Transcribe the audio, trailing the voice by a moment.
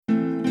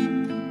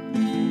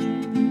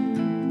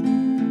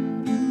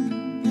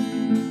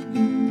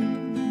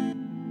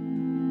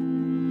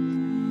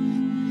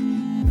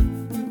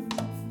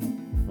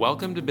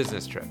Welcome to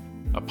Business Trip,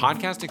 a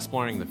podcast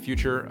exploring the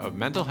future of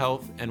mental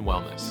health and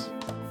wellness.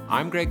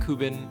 I'm Greg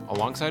Kubin,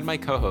 alongside my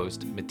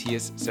co-host,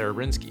 Matthias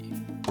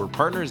Sarabrinsky. We're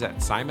partners at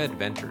PsyMed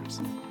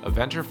Ventures, a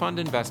venture fund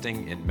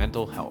investing in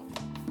mental health.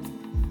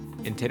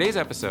 In today's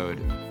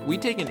episode, we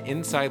take an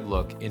inside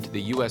look into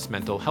the U.S.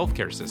 mental health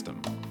care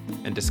system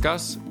and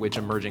discuss which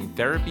emerging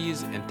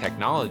therapies and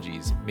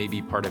technologies may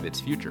be part of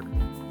its future.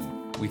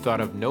 We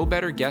thought of no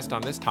better guest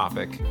on this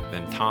topic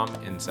than Tom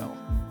Insel.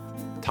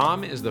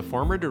 Tom is the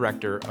former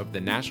director of the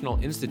National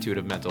Institute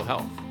of Mental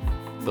Health,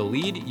 the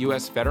lead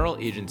U.S. federal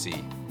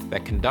agency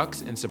that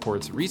conducts and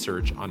supports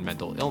research on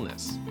mental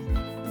illness.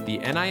 The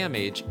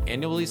NIMH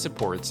annually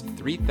supports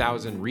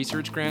 3,000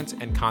 research grants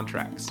and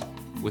contracts,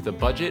 with a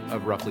budget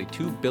of roughly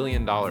 $2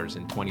 billion in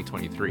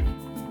 2023,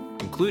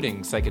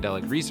 including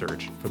psychedelic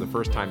research for the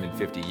first time in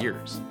 50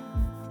 years.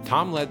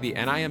 Tom led the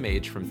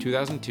NIMH from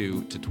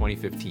 2002 to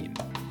 2015.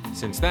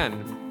 Since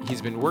then,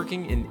 he's been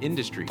working in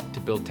industry to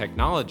build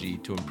technology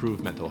to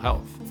improve mental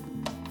health.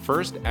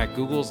 First at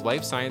Google's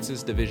life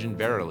sciences division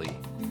Verily,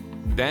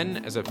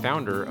 then as a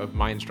founder of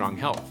MindStrong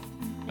Health,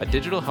 a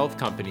digital health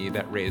company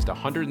that raised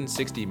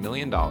 $160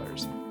 million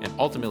and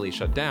ultimately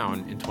shut down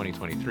in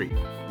 2023.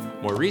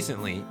 More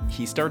recently,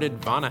 he started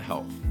Vana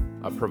Health,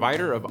 a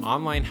provider of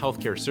online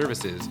healthcare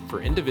services for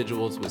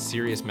individuals with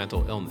serious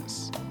mental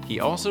illness.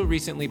 He also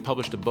recently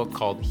published a book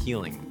called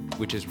Healing,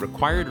 which is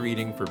required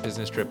reading for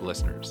Business Trip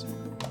listeners.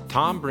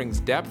 Tom brings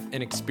depth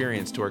and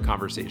experience to our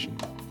conversation.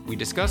 We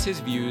discuss his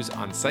views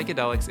on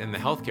psychedelics in the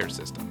healthcare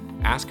system,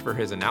 ask for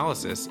his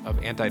analysis of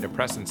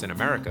antidepressants in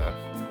America,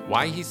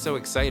 why he's so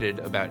excited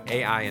about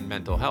AI and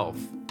mental health,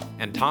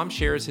 and Tom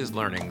shares his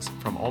learnings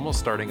from almost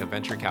starting a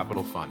venture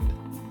capital fund.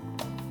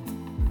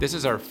 This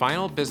is our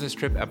final Business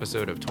Trip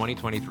episode of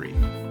 2023.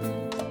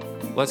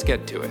 Let's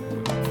get to it.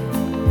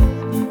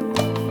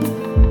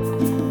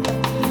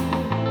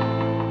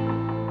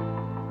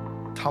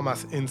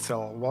 Thomas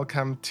Insel,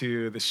 welcome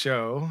to the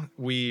show.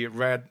 We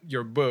read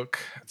your book.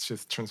 It's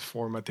just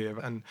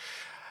transformative. And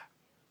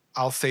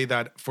I'll say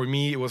that for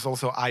me, it was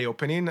also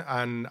eye-opening.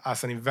 And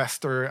as an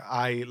investor,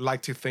 I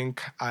like to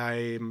think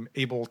I'm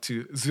able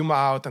to zoom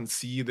out and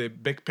see the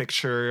big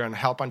picture and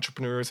help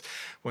entrepreneurs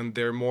when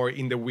they're more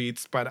in the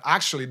weeds. But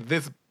actually,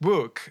 this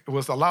book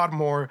was a lot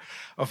more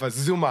of a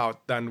zoom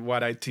out than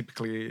what I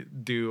typically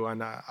do,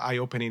 and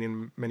eye-opening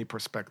in many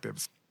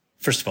perspectives.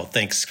 First of all,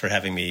 thanks for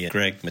having me,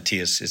 Greg,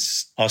 Matthias.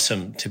 It's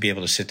awesome to be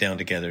able to sit down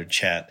together and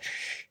chat.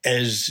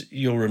 As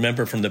you'll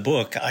remember from the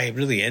book, I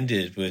really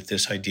ended with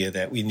this idea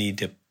that we need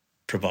to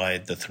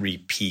provide the 3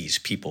 Ps,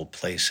 people,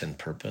 place, and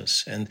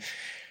purpose. And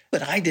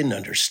what I didn't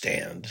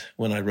understand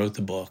when I wrote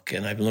the book,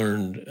 and I've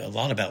learned a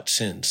lot about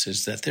since,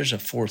 is that there's a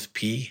 4th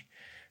P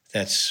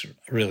that's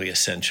really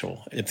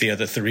essential if the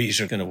other 3s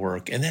are going to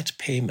work, and that's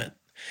payment.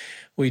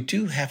 We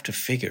do have to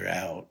figure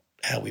out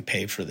how we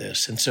pay for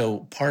this. And so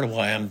part of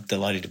why I'm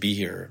delighted to be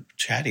here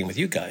chatting with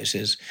you guys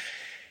is,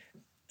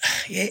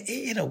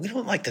 we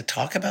don't like to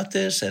talk about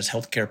this as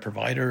healthcare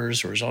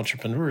providers or as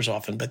entrepreneurs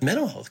often, but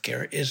mental health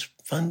care is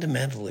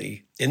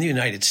fundamentally, in the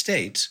United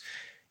States,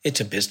 it's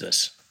a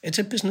business. It's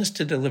a business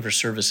to deliver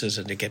services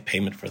and to get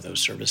payment for those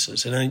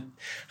services. And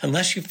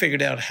unless you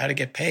figured out how to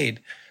get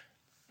paid,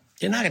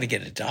 you're not going to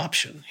get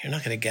adoption. You're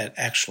not going to get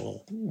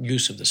actual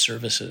use of the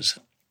services.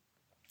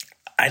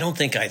 I don't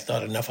think I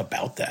thought enough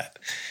about that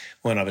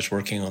when I was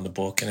working on the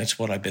book, and it's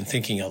what I've been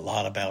thinking a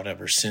lot about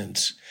ever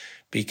since,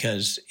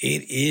 because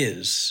it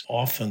is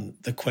often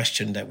the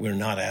question that we're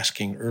not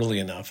asking early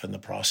enough in the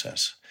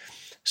process.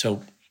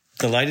 So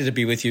delighted to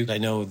be with you. I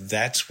know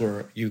that's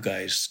where you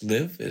guys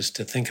live, is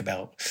to think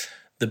about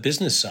the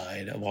business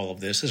side of all of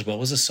this, as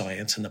well as the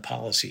science and the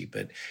policy.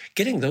 But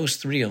getting those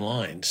 3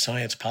 aligned,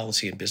 science,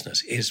 policy, and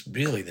business, is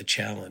really the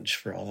challenge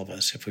for all of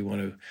us if we want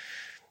to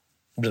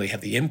really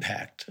have the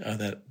impact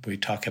that we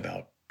talk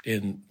about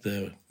in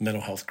the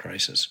mental health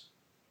crisis.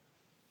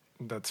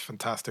 That's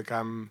fantastic.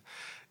 I'm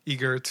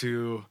eager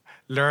to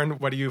learn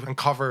what you've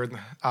uncovered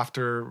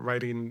after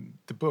writing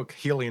the book,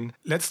 Healing.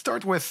 Let's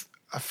start with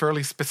a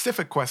fairly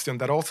specific question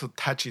that also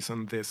touches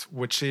on this,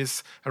 which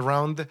is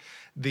around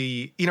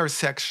the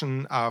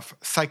intersection of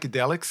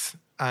psychedelics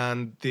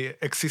and the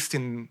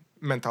existing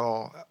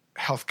mental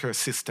healthcare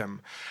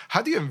system.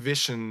 How do you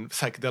envision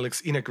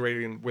psychedelics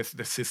integrating with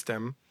the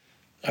system?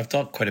 I've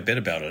thought quite a bit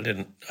about it,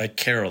 and I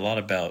care a lot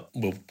about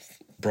what we'll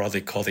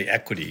broadly call the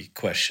equity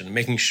question,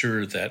 making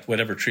sure that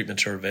whatever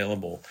treatments are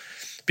available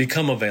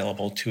become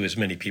available to as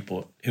many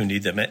people who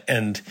need them.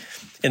 And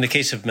in the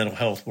case of mental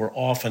health, we're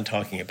often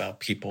talking about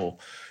people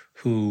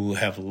who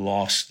have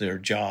lost their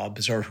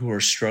jobs or who are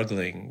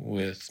struggling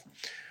with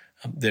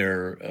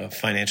their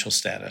financial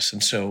status.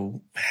 And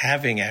so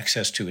having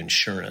access to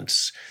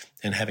insurance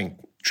and having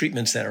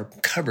treatments that are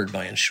covered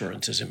by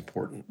insurance is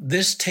important.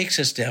 This takes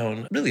us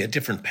down really a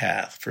different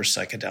path for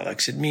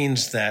psychedelics. It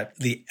means that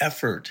the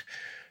effort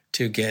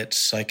to get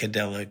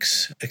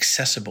psychedelics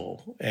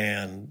accessible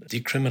and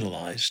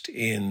decriminalized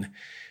in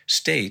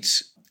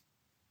states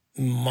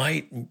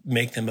might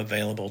make them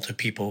available to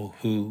people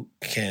who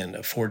can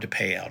afford to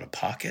pay out of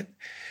pocket.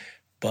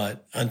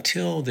 But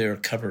until they're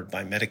covered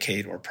by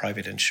Medicaid or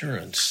private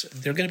insurance,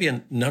 there are going to be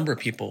a number of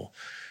people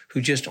who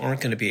just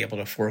aren't going to be able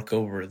to fork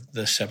over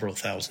the several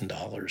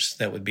 $1,000s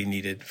that would be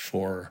needed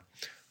for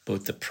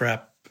both the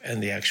prep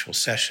and the actual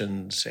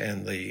sessions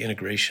and the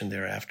integration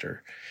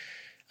thereafter.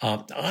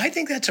 I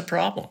think that's a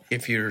problem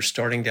if you're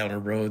starting down a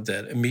road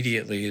that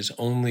immediately is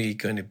only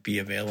going to be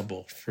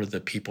available for the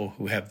people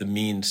who have the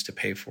means to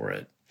pay for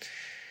it.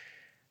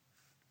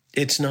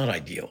 It's not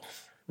ideal,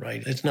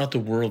 right? It's not the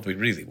world we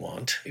really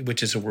want,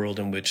 which is a world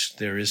in which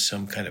there is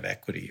some kind of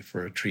equity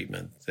for a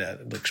treatment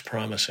that looks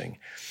promising.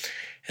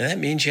 And that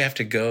means you have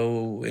to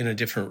go in a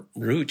different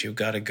route. You've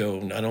got to go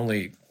not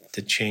only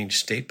to change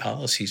state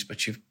policies,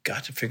 but you've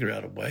got to figure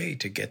out a way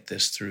to get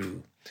this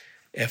through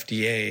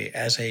FDA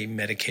as a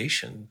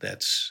medication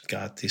that's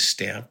got the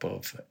stamp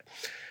of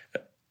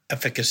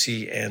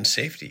efficacy and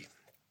safety.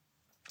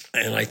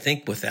 And I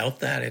think without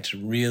that, it's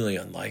really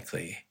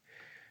unlikely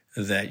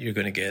that you're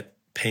going to get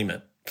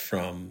payment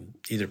from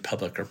either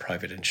public or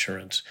private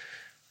insurance.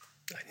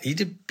 I need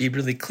to be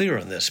really clear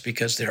on this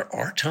because there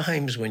are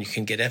times when you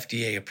can get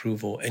FDA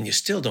approval and you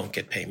still don't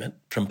get payment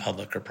from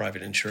public or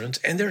private insurance.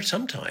 And there are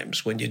some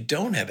times when you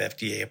don't have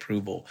FDA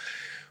approval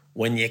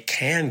when you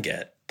can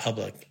get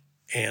public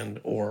and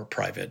or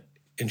private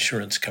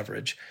insurance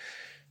coverage.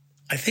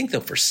 I think,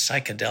 though, for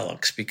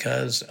psychedelics,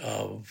 because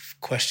of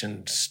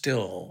questions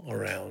still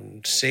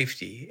around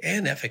safety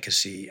and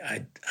efficacy,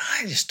 I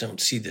just don't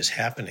see this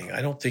happening.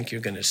 I don't think you're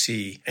going to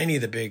see any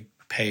of the big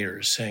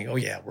payers saying, oh,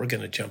 yeah, we're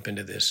going to jump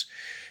into this.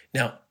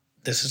 Now,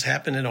 this has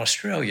happened in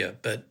Australia,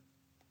 but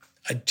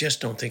I just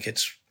don't think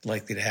it's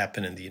likely to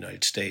happen in the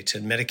United States.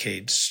 And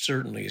Medicaid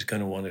certainly is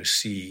going to want to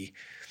see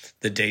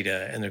the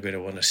data, and they're going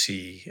to want to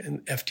see an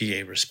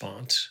FDA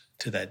response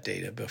to that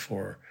data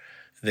before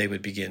they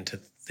would begin to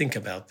think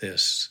about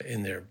this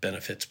in their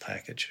benefits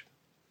package.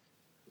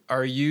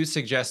 Are you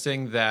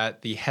suggesting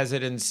that the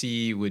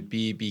hesitancy would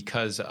be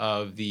because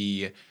of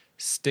the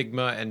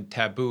stigma and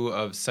taboo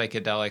of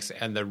psychedelics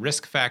and the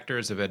risk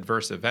factors of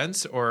adverse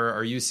events, or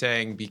are you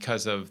saying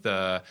because of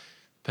the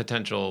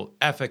potential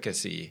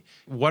efficacy?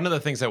 One of the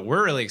things that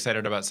we're really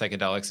excited about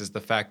psychedelics is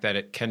the fact that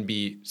it can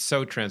be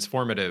so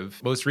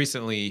transformative. Most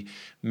recently,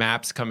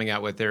 MAPS coming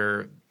out with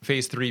their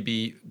phase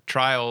 3B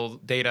trial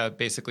data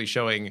basically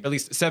showing at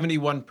least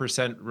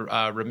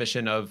 71%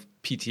 remission of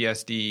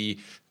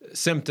PTSD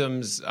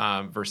symptoms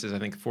versus, I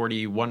think,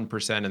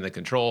 41% in the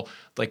control.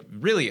 Like,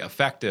 really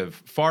effective,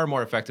 far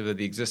more effective than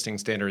the existing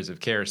standards of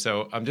care.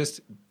 So I'm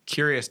just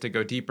curious to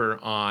go deeper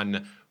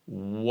on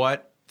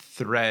what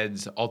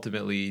threads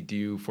ultimately do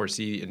you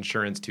foresee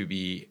insurance to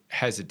be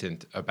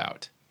hesitant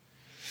about?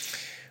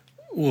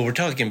 Well, we're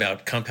talking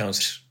about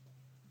compounds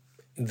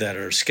that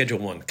are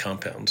Schedule I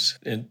compounds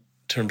in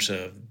terms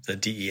of the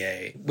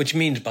DEA, which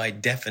means by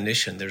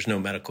definition there's no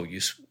medical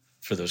use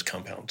for those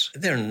compounds.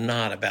 They're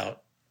not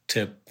about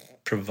to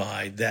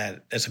provide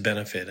that as a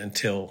benefit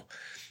until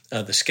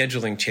the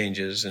scheduling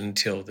changes,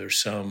 until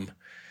there's some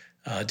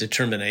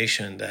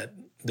determination that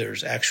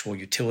there's actual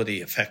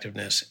utility,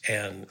 effectiveness,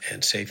 and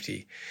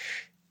safety.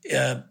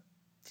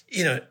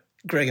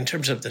 Greg, in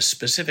terms of the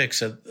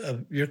specifics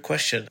of your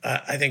question,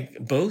 I think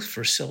both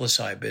for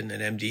psilocybin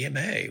and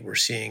MDMA, we're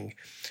seeing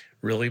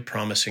really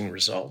promising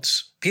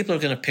results. People are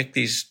going to pick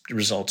these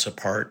results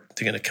apart.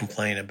 They're going to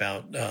complain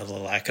about the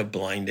lack of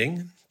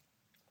blinding.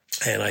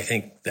 And I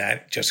think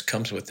that just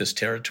comes with this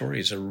territory.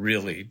 Is a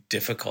really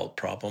difficult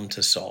problem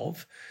to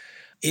solve.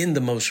 In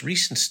the most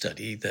recent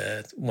study,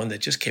 the one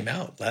that just came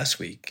out last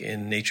week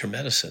in Nature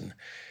Medicine,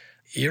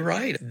 you're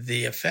right.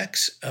 The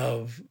effects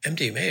of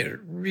MDMA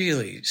are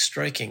really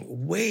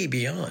striking way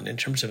beyond, in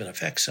terms of an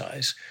effect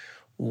size,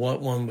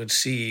 what one would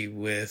see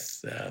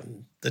with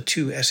the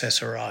 2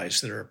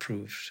 SSRIs that are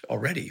approved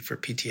already for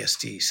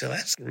PTSD. So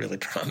that's really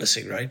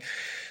promising, right?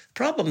 The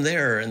problem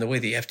there, and the way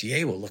the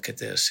FDA will look at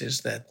this,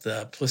 is that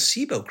the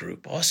placebo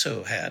group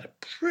also had a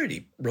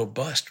pretty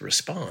robust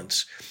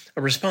response,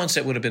 a response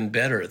that would have been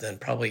better than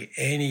probably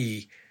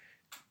any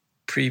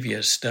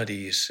previous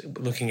studies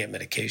looking at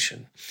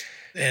medication.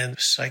 And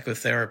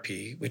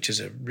psychotherapy, which is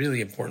a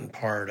really important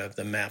part of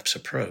the MAPS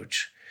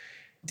approach,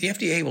 the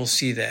FDA will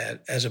see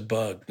that as a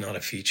bug, not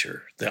a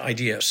feature. The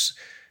idea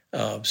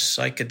of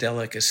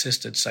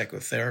psychedelic-assisted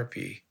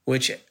psychotherapy,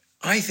 which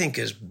I think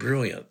is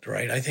brilliant,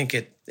 right? I think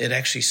it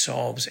actually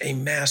solves a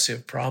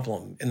massive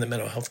problem in the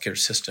mental health care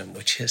system,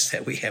 which is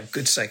that we have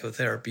good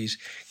psychotherapies,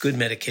 good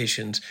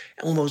medications.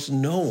 Almost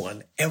no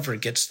one ever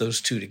gets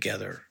those two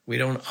together. We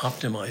don't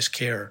optimize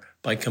care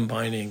by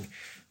combining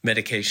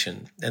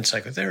medication and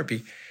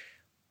psychotherapy.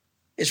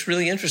 It's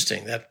really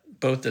interesting that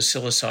both the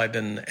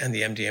psilocybin and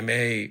the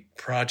MDMA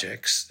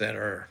projects that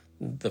are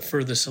the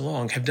furthest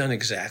along have done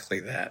exactly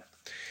that.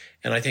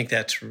 And I think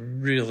that's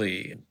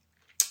really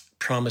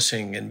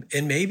promising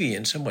and maybe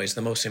in some ways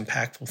the most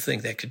impactful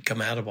thing that could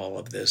come out of all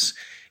of this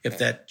if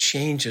that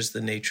changes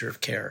the nature of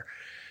care.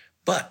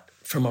 But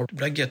from a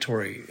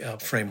regulatory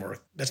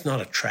framework, that's not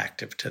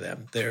attractive to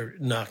them. They're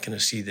not going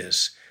to see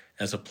this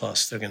as a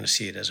plus. They're going to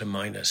see it as a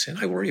minus. And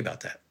I worry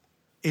about that.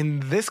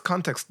 In this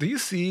context, do you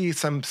see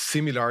some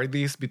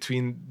similarities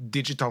between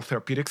digital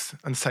therapeutics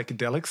and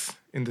psychedelics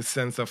in the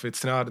sense of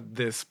it's not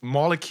this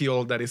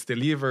molecule that is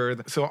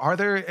delivered? So are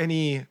there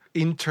any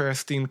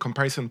interesting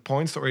comparison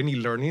points or any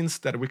learnings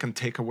that we can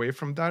take away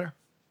from that?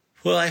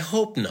 Well, I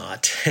hope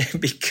not,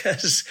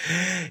 because,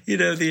 the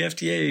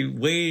FDA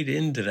weighed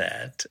into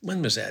that.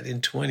 When was that? In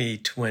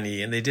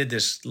 2020. And they did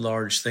this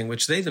large thing,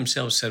 which they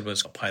themselves said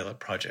was a pilot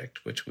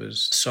project, which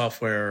was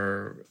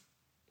software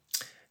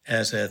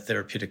as a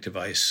therapeutic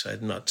device.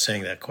 I'm not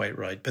saying that quite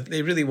right, but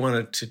they really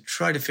wanted to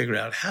try to figure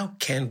out how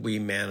can we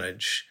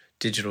manage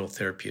digital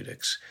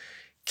therapeutics?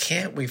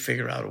 Can't we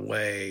figure out a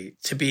way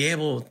to be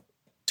able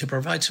to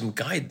provide some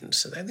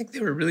guidance? And I think they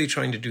were really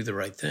trying to do the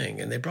right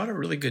thing. And they brought a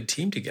really good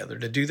team together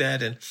to do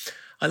that. And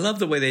I love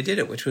the way they did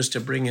it, which was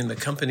to bring in the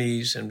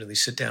companies and really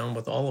sit down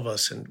with all of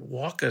us and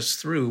walk us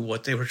through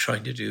what they were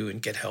trying to do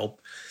and get help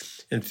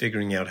in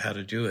figuring out how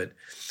to do it.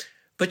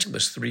 But it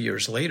was 3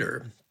 years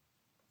later,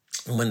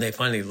 when they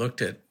finally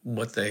looked at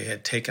what they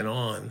had taken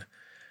on,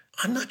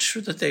 I'm not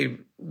sure that they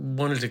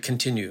wanted to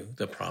continue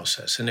the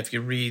process. And if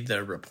you read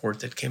the report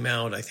that came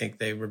out, I think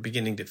they were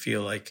beginning to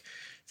feel like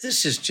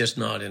this is just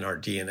not in our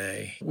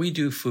DNA. We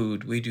do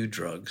food, we do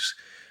drugs,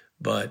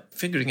 but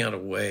figuring out a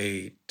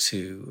way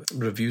to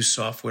review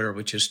software,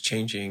 which is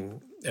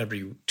changing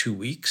every 2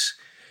 weeks,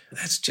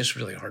 that's just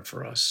really hard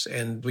for us.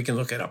 And we can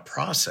look at a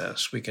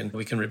process, we can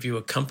review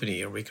a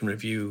company, or we can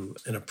review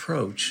an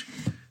approach.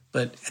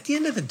 But at the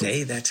end of the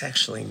day, that's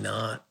actually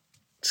not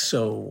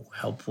so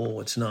helpful.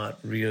 It's not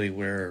really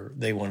where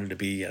they wanted to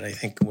be, and I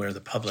think where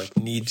the public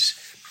needs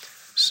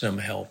some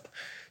help.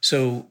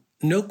 So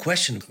no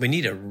question, we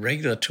need a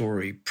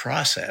regulatory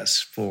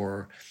process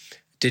for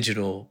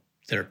digital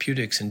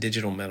therapeutics and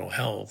digital mental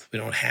health. We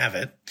don't have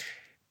it.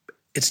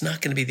 It's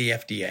not going to be the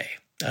FDA.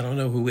 I don't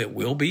know who it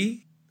will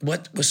be.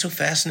 What was so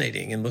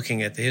fascinating in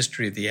looking at the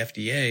history of the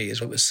FDA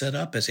is it was set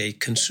up as a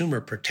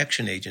consumer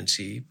protection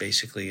agency,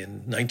 basically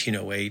in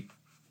 1908,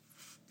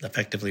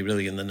 effectively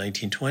really in the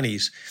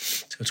 1920s.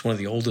 So it's one of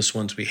the oldest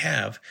ones we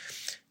have.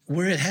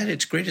 Where it had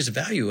its greatest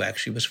value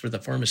actually was for the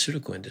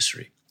pharmaceutical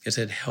industry, because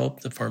it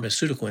helped the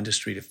pharmaceutical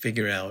industry to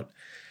figure out,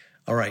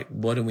 all right,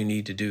 what do we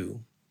need to do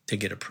to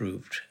get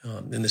approved?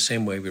 In the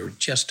same way we were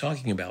just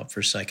talking about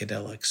for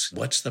psychedelics.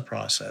 What's the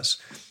process?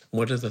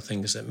 What are the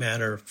things that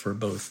matter for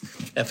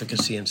both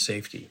efficacy and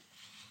safety?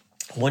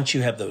 Once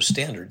you have those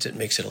standards, it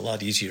makes it a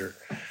lot easier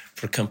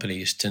for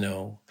companies to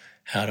know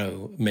how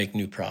to make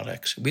new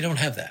products. We don't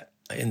have that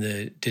in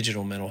the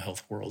digital mental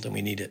health world, and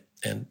we need it.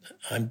 And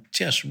I'm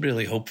just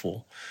really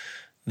hopeful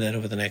that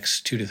over the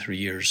next 2 to 3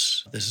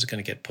 years, this is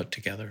going to get put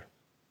together.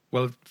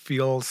 Well, it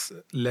feels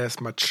less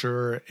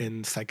mature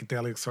in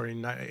psychedelics or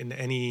in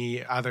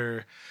any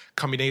other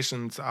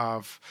combinations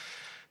of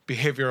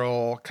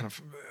behavioral kind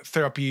of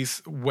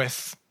therapies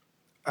with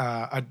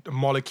a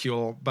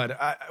molecule. But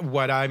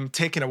what I'm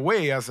taking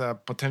away as a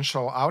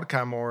potential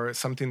outcome or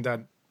something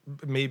that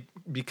may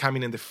be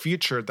coming in the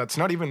future that's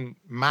not even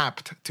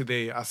mapped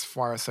today, as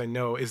far as I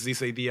know, is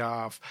this idea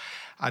of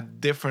a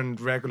different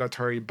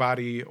regulatory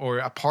body or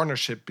a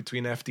partnership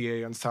between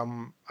FDA and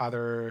some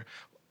other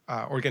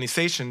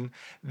organization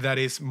that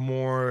is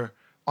more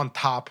on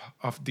top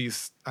of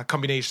these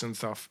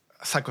combinations of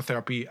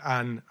psychotherapy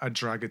and a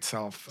drug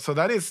itself. So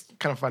that is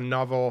kind of a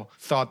novel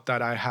thought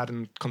that I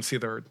hadn't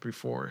considered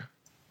before.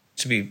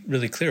 To be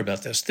really clear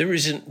about this, there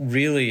isn't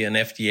really an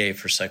FDA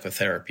for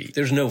psychotherapy.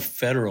 There's no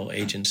federal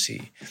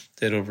agency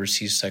that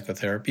oversees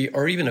psychotherapy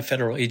or even a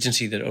federal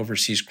agency that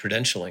oversees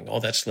credentialing. All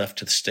that's left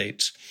to the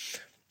states,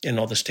 and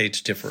all the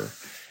states differ.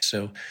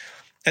 So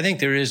I think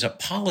there is a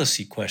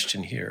policy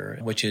question here,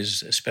 which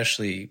is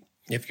especially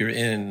if you're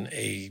in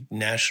a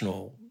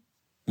national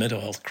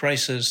mental health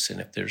crisis and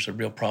if there's a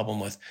real problem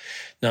with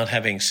not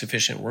having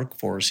sufficient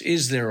workforce,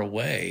 is there a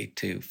way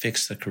to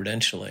fix the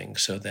credentialing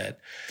so that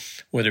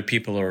whether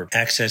people are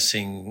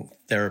accessing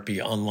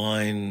therapy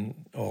online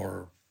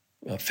or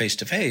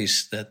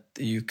face-to-face, that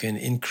you can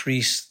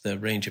increase the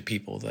range of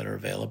people that are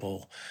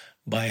available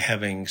by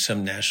having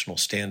some national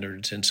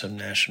standards and some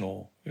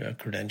national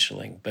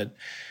credentialing. But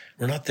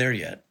we're not there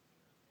yet.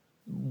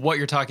 What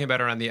you're talking about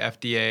around the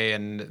FDA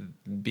and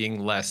being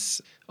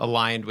less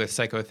aligned with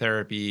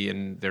psychotherapy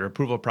and their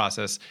approval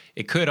process,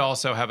 it could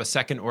also have a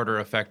second order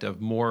effect of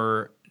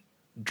more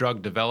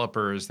drug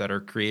developers that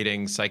are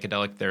creating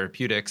psychedelic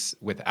therapeutics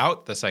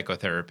without the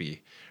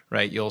psychotherapy,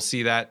 right? You'll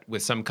see that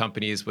with some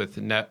companies with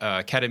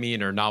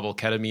ketamine or novel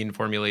ketamine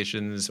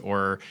formulations,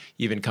 or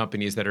even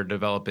companies that are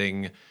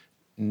developing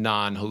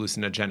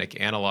non-hallucinogenic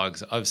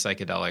analogs of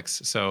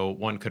psychedelics. So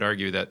one could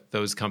argue that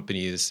those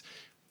companies,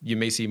 you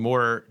may see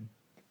more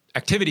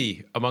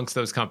activity amongst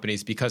those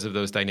companies because of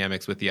those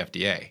dynamics with the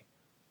FDA.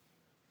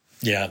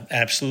 Yeah,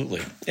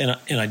 absolutely. And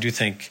I do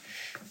think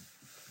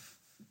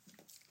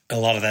a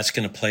lot of that's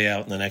going to play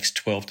out in the next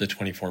 12 to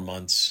 24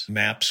 months.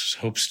 MAPS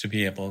hopes to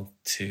be able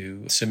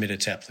to submit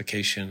its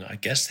application. I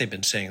guess they've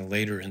been saying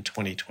later in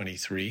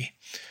 2023.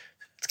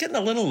 It's getting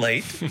a little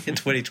late in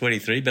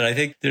 2023, but I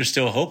think they're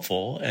still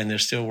hopeful and they're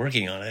still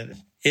working on it.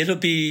 It'll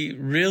be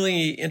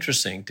really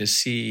interesting to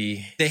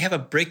see. They have a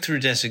breakthrough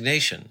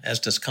designation, as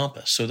does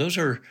Compass. So those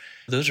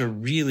are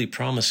really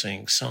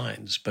promising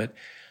signs. But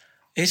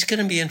it's going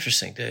to be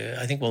interesting.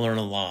 I think we'll learn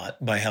a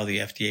lot by how the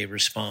FDA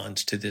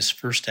responds to this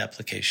first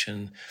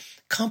application.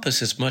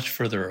 Compass is much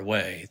further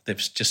away. They've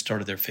just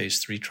started their phase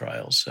 3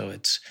 trials. So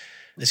it's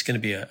going to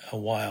be a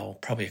while,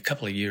 probably a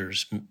couple of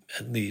years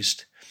at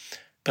least.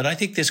 But I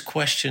think this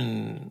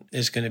question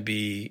is going to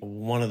be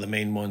one of the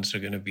main ones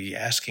they're going to be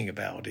asking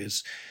about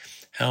is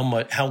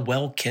how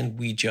well can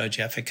we judge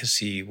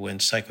efficacy when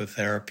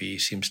psychotherapy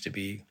seems to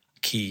be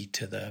key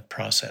to the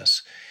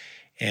process?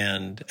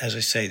 And as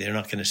I say, they're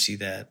not going to see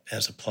that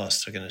as a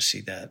plus. They're going to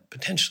see that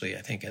potentially,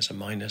 I think, as a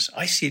minus.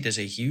 I see it as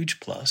a huge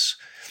plus.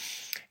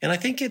 And I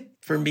think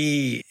for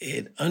me,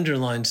 it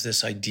underlines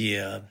this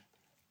idea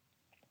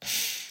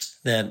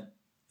that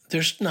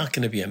there's not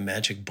going to be a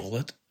magic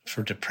bullet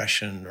for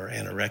depression or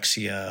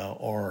anorexia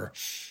or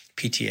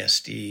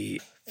PTSD.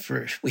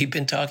 We've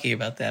been talking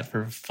about that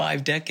for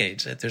 5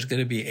 decades, that there's going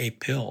to be a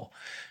pill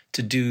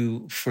to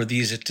do for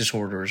these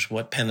disorders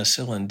what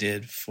penicillin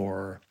did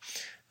for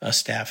a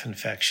staph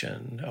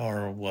infection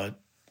or what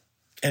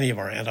any of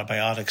our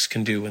antibiotics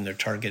can do when they're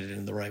targeted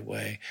in the right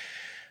way.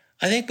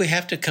 I think we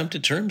have to come to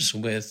terms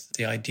with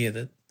the idea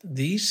that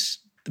these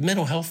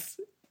mental health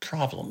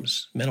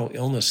problems, mental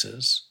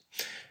illnesses,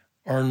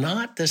 are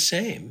not the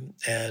same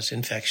as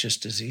infectious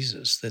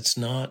diseases. That's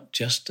not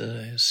just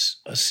a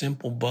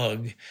simple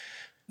bug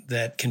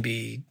that can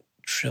be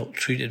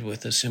treated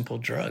with a simple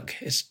drug.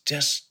 It's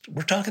just,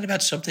 we're talking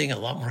about something a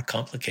lot more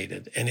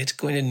complicated, and it's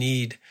going to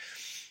need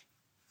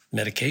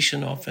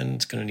medication often.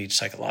 It's going to need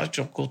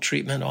psychological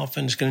treatment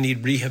often. It's going to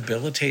need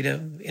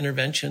rehabilitative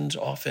interventions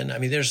often. I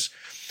mean,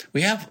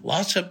 we have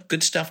lots of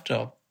good stuff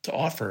to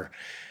offer,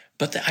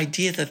 but the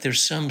idea that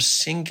there's some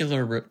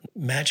singular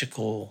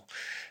magical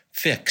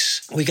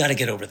fix, we got to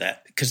get over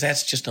that, because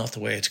that's just not the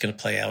way it's going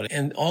to play out.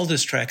 And all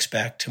this tracks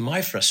back to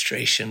my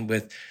frustration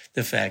with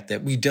the fact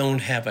that we don't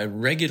have a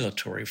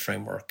regulatory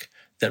framework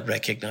that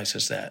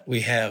recognizes that.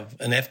 We have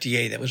an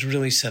FDA that was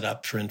really set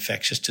up for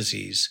infectious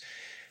disease.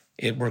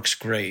 It works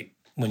great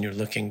when you're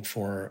looking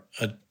for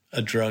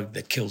a drug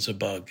that kills a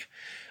bug.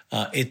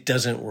 It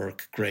doesn't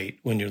work great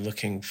when you're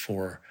looking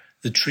for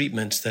the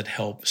treatments that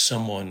help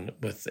someone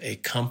with a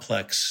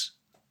complex,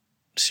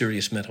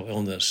 serious mental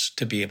illness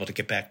to be able to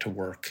get back to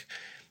work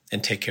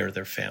and take care of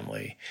their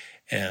family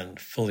and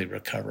fully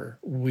recover.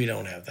 We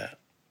don't have that.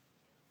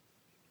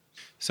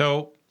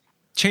 So,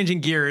 changing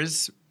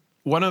gears,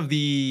 one of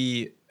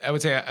the, I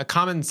would say, a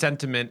common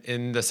sentiment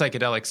in the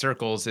psychedelic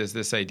circles is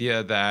this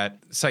idea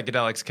that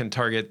psychedelics can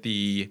target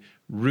the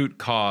root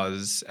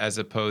cause as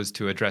opposed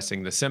to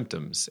addressing the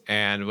symptoms.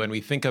 And when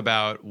we think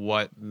about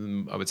what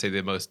I would say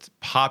the most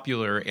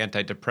popular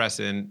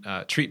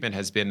antidepressant treatment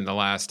has been in the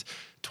last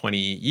 20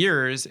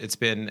 years, it's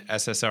been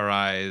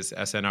SSRIs,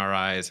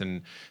 SNRIs,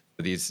 and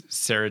these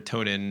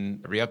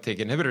serotonin reuptake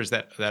inhibitors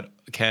that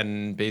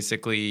can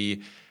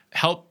basically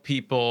help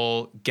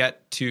people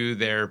get to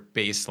their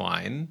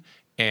baseline.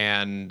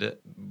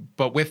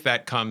 But with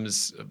that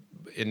comes,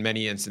 in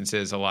many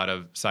instances, a lot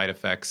of side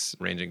effects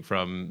ranging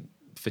from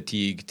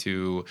fatigue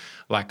to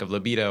lack of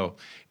libido.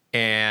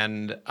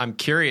 And I'm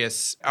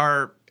curious,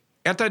 are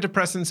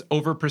antidepressants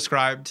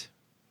overprescribed?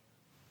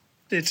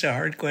 It's a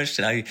hard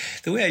question.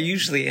 The way I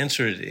usually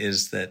answer it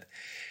is that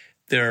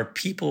there are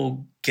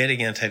people getting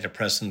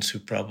antidepressants who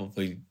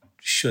probably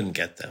shouldn't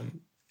get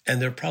them.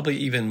 And there are probably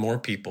even more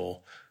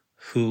people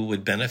who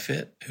would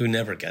benefit who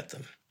never get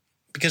them,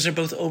 because they're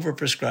both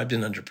overprescribed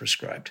and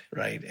underprescribed,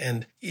 right?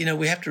 And,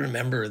 we have to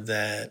remember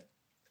that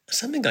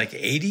something like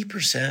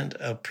 80%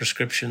 of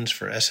prescriptions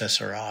for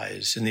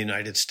SSRIs in the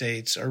United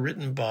States are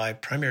written by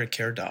primary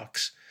care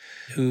docs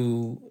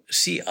who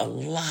see a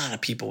lot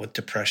of people with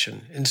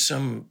depression. In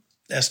some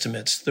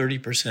estimates,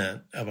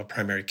 30% of a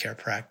primary care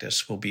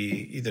practice will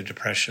be either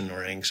depression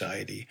or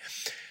anxiety.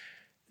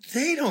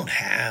 They don't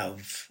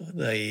have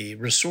the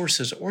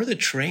resources or the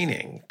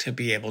training to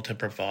be able to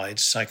provide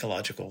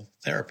psychological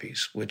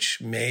therapies,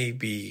 which may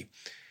be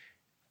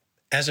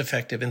as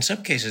effective, in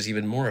some cases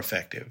even more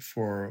effective,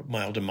 for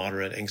mild to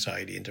moderate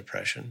anxiety and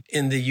depression.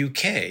 In the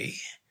UK,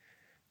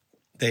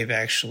 they've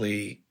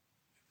actually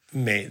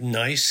made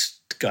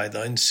nice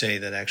guidelines say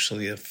that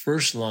actually the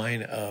first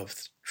line of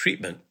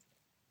treatment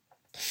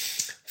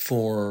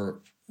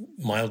for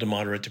mild to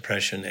moderate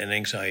depression and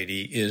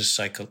anxiety is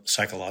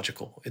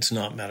psychological. It's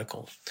not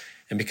medical.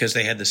 And because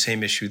they had the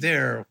same issue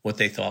there, what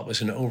they thought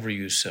was an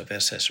overuse of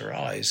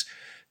SSRIs,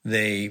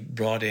 they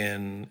brought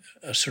in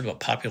a sort of a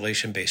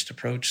population-based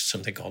approach,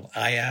 something called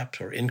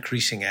IAPT, or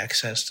Increasing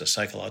Access to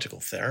Psychological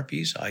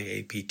Therapies,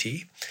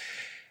 IAPT.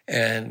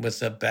 And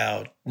with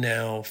about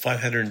now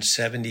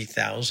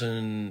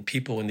 570,000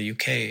 people in the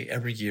UK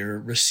every year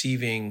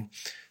receiving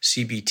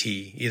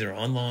CBT, either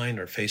online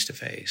or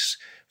face-to-face,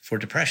 for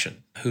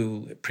depression,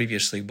 who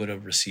previously would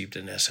have received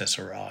an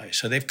SSRI.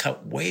 So they've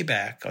cut way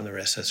back on their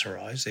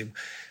SSRIs. They've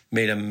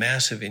made a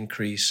massive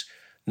increase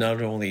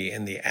not only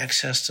in the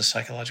access to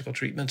psychological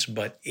treatments,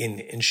 but in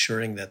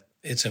ensuring that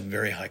it's of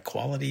very high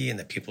quality and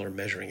that people are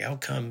measuring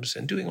outcomes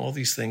and doing all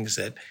these things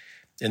that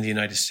in the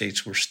United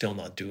States we're still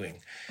not doing.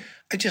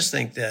 I just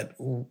think that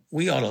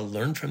we ought to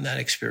learn from that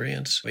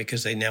experience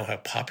because they now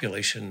have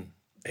population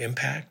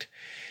impact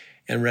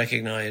and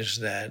recognize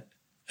that,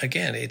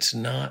 again, it's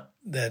not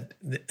that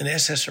an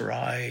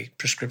SSRI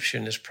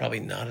prescription is probably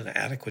not an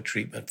adequate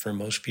treatment for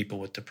most people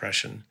with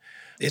depression.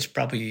 It's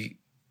probably,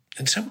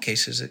 in some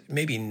cases, it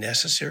may be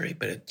necessary,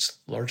 but it's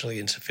largely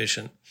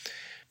insufficient.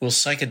 Will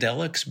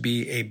psychedelics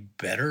be a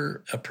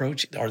better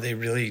approach? Are they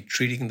really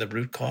treating the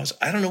root cause?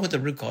 I don't know what the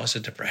root cause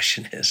of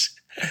depression is.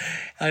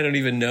 I don't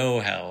even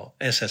know how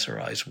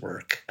SSRIs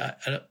work.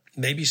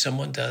 Maybe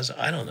someone does.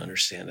 I don't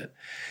understand it.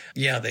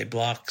 Yeah, they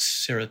block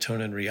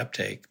serotonin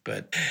reuptake,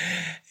 but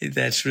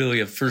that's really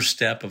a first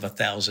step of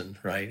 1,000,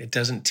 right? It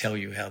doesn't tell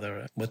you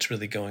what's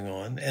really going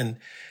on. And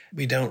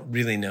we don't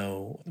really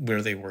know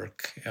where they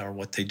work or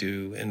what they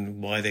do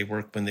and why they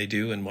work when they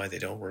do and why they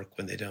don't work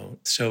when they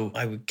don't. So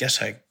I would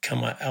guess I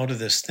come out of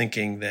this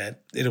thinking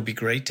that it'll be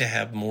great to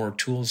have more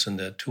tools in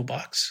the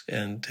toolbox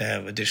and to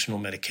have additional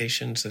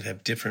medications that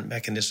have different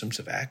mechanisms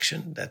of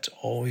action. That's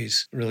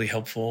always really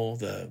helpful.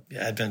 The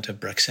advent of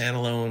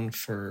brexanolone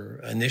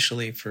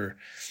initially for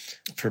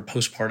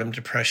postpartum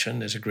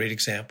depression is a great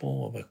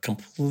example of a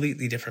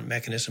completely different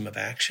mechanism of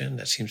action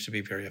that seems to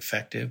be very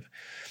effective.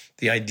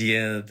 The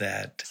idea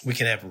that we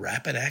can have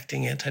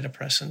rapid-acting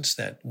antidepressants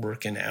that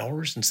work in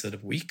hours instead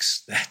of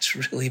weeks, that's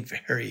really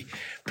very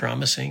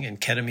promising.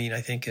 And ketamine, I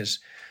think, is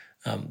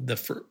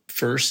the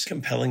first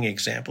compelling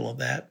example of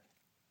that.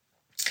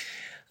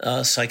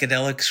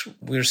 Psychedelics,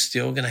 we're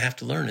still going to have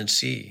to learn and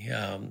see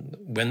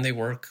when they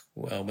work,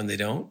 when they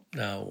don't,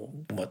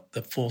 what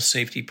the full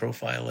safety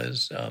profile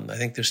is. I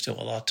think there's still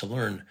a lot to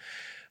learn.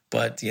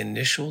 But the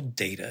initial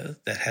data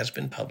that has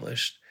been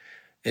published,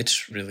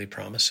 it's really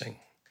promising.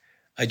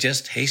 I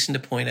just hasten to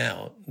point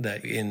out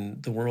that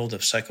in the world of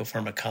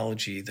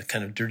psychopharmacology, the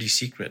kind of dirty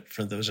secret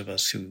for those of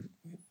us who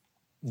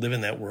live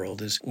in that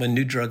world is when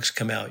new drugs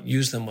come out,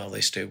 use them while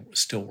they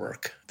still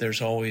work. There's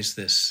always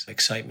this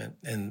excitement,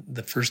 and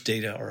the first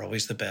data are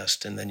always the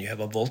best. And then you have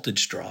a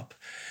voltage drop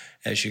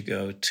as you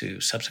go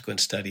to subsequent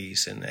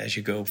studies and as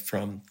you go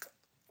from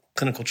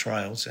clinical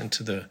trials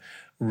into the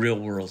real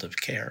world of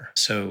care.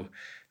 So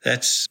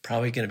that's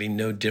probably going to be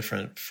no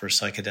different for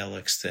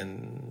psychedelics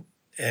than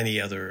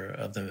any other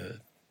of the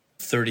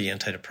 30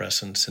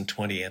 antidepressants and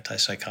 20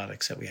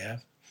 antipsychotics that we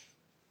have.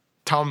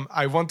 Tom,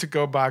 I want to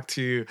go back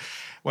to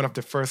one of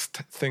the first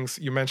things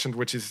you mentioned,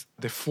 which is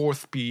the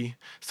 4th P.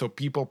 So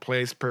people,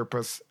 place,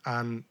 purpose,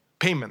 and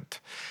payment.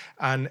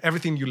 And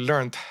everything you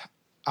learned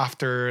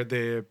after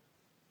the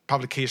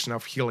publication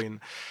of Healing.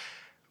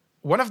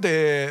 One of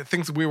the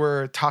things we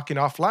were talking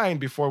offline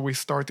before we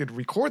started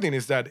recording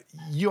is that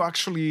you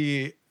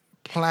actually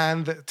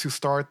planned to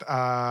start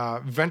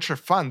a venture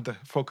fund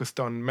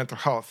focused on mental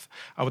health.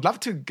 I would love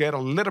to get a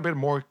little bit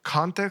more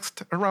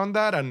context around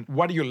that and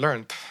what you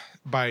learned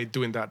by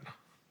doing that.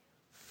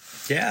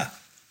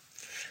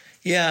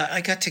 Yeah,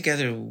 I got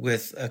together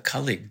with a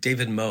colleague,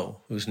 David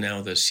Moe, who's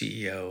now the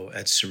CEO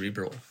at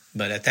Cerebral.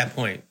 But at that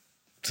point,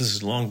 this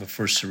is long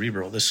before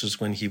Cerebral. This was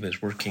when he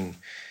was working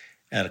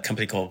at a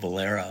company called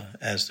Valera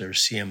as their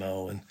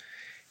CMO.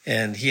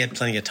 And he had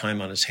plenty of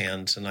time on his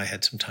hands, and I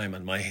had some time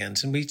on my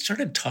hands. And we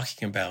started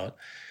talking about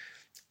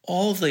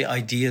all the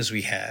ideas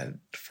we had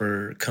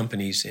for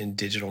companies in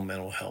digital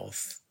mental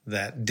health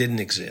that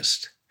didn't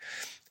exist.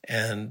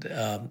 And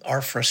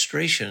our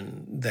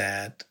frustration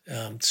that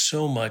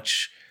so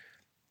much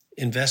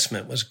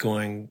investment was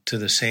going to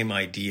the same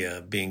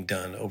idea being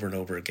done over and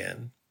over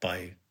again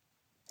by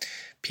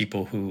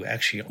people who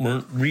actually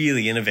weren't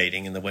really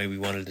innovating in the way we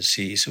wanted to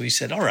see. So we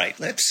said, all right,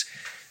 let's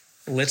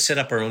set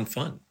up our own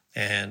fund.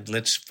 And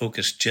let's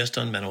focus just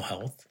on mental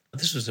health.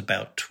 This was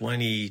about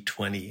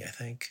 2020, I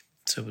think.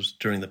 So it was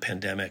during the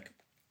pandemic.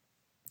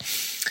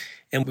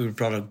 And we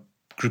brought a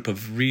group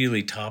of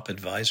really top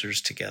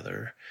advisors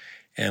together.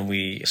 And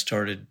we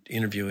started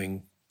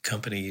interviewing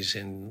companies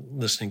and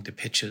listening to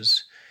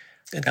pitches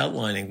and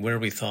outlining where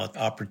we thought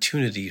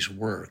opportunities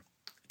were.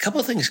 A couple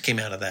of things came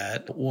out of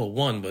that. Well,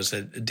 one was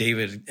that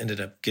David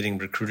ended up getting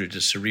recruited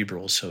to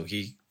Cerebral, so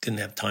he didn't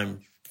have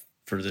time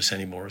for this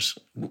anymore.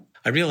 So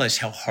I realized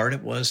how hard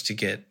it was to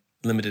get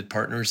limited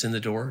partners in the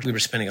door. We were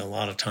spending a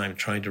lot of time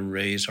trying to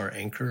raise our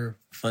anchor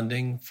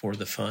funding for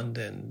the fund,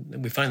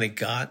 and we finally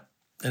got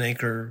an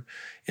anchor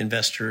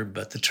investor,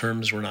 but the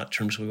terms were not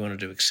terms we wanted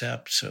to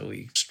accept, so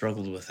we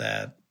struggled with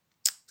that.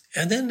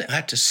 And then I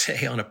have to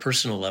say, on a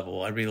personal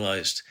level, I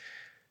realized,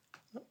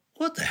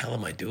 what the hell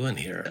am I doing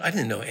here? I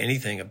didn't know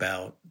anything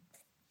about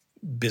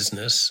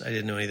business. I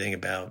didn't know anything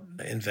about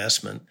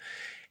investment.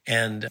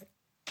 And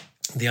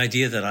the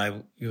idea that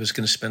I was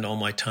going to spend all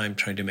my time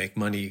trying to make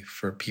money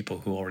for people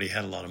who already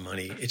had a lot of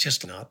money, it's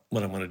just not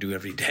what I want to do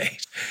every day.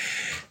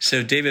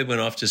 So David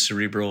went off to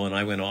Cerebral, and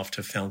I went off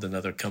to found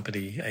another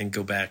company and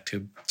go back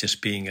to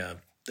just being a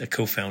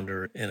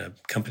co-founder and a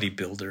company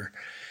builder.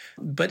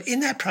 But in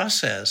that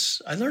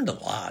process, I learned a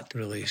lot,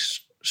 really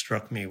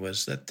struck me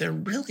was that there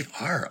really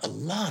are a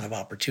lot of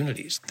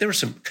opportunities. There were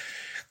some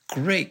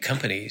great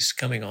companies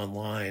coming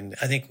online.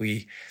 I think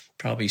we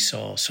probably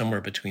saw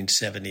somewhere between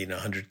 70 and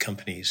 100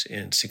 companies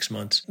in 6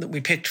 months.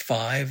 We picked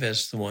 5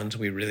 as the ones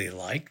we really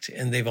liked,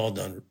 and they've all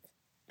done,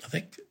 I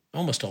think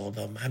almost all of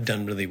them have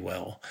done really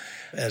well.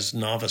 As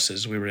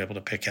novices, we were able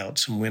to pick out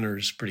some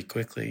winners pretty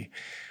quickly.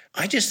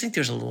 I just think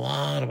there's a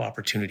lot of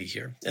opportunity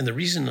here. And the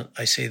reason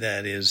I say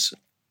that is,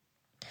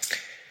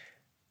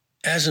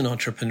 as an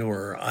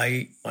entrepreneur,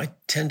 I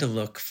tend to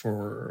look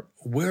for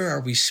where are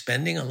we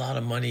spending a lot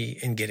of money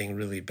and getting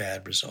really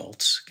bad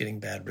results, getting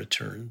bad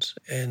returns.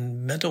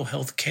 And mental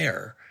health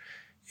care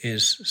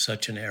is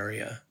such an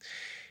area,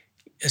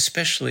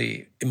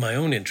 especially in my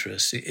own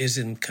interest, is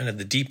in kind of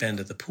the deep end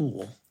of the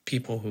pool.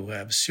 People who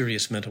have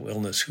serious mental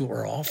illness who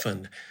are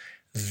often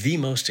the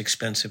most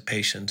expensive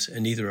patients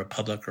in either a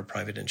public or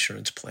private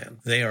insurance plan.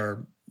 They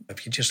are,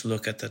 if you just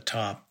look at the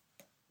top,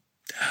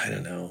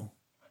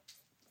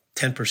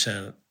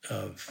 10%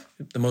 of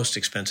the most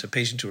expensive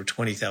patients who are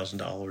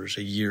 $20,000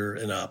 a year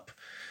and up,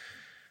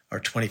 or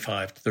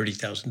 $25,000 to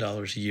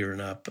 $30,000 a year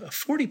and up,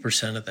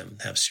 40% of them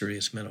have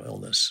serious mental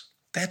illness.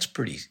 That's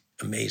pretty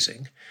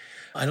amazing.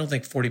 I don't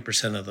think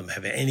 40% of them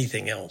have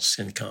anything else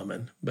in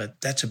common, but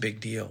that's a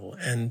big deal.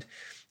 And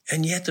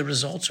yet the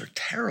results are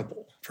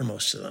terrible for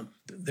most of them.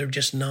 They're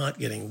just not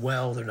getting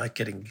well. They're not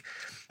getting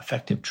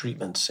effective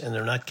treatments, and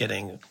they're not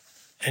getting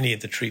any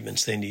of the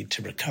treatments they need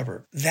to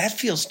recover. That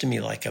feels to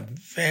me like a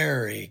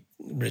very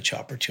rich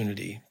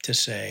opportunity to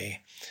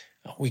say,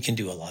 we can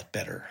do a lot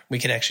better. We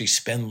could actually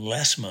spend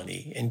less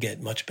money and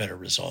get much better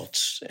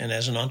results. And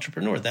as an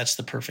entrepreneur, that's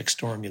the perfect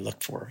storm you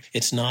look for.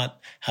 It's not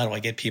how do I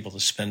get people to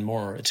spend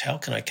more? It's how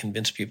can I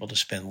convince people to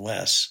spend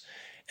less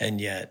and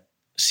yet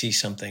see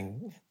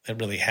something that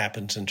really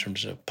happens in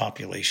terms of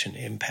population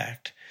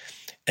impact.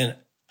 And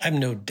I have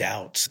no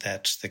doubts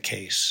that's the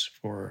case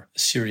for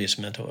serious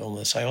mental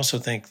illness. I also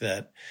think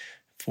that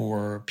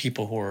for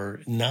people who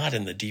are not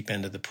in the deep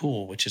end of the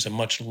pool, which is a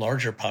much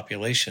larger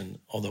population,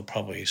 although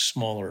probably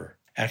smaller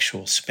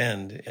actual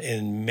spend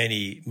in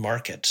many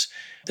markets,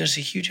 there's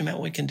a huge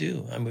amount we can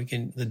do. I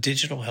mean, the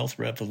digital health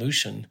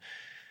revolution,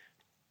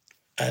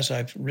 as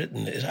I've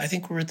written, I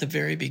think we're at the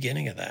very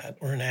beginning of that.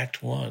 We're in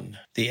Act 1.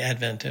 The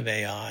advent of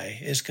AI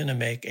is going to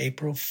make a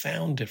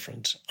profound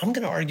difference. I'm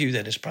going to argue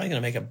that it's probably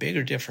going to make a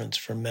bigger difference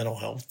for mental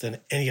health than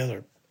any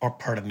other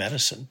part of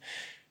medicine.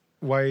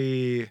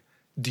 Why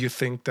do you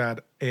think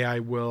that AI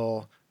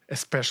will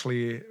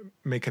especially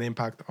make an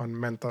impact on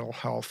mental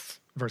health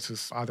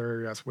versus other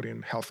areas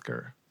within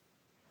healthcare?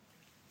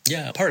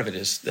 Yeah, part of it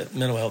is that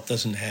mental health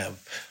doesn't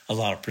have a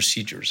lot of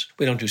procedures.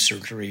 We don't do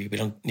surgery. We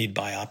don't need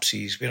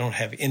biopsies. We don't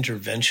have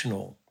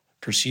interventional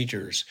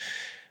procedures,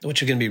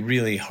 which are going to be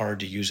really hard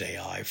to use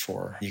AI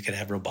for. You can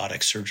have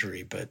robotic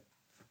surgery, but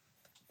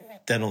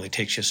that only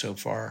takes you so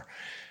far.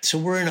 So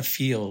we're in a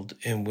field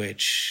in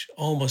which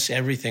almost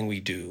everything we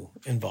do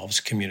involves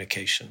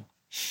communication.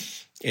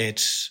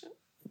 It's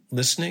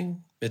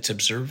listening, it's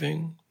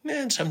observing,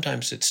 and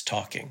sometimes it's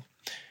talking.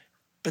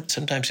 But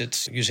sometimes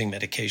it's using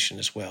medication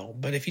as well.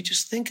 But if you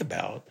just think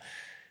about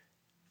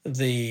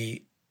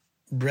the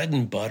bread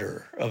and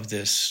butter of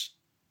this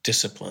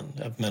discipline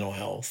of mental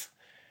health,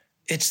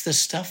 it's the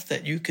stuff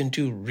that you can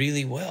do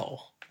really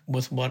well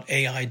with what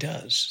AI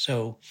does.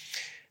 So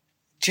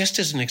just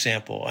as an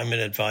example, I'm an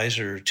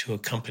advisor to a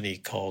company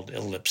called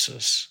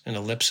Ellipsis, and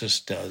Ellipsis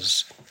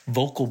does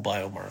vocal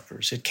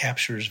biomarkers. It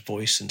captures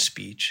voice and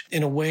speech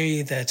in a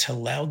way that's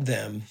allowed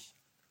them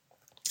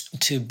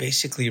to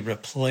basically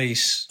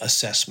replace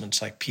assessments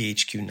like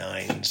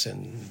PHQ-9s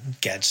and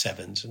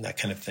GAD-7s and that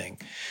kind of thing.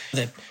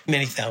 That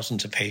many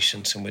thousands of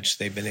patients in which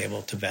they've been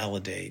able to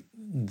validate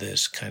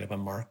this kind of a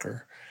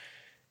marker.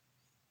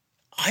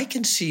 I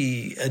can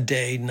see a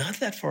day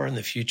not that far in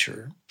the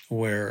future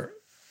where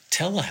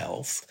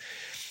telehealth,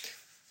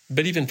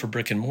 but even for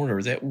brick and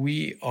mortar, that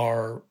we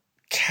are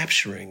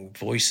capturing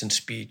voice and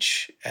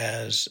speech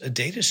as a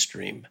data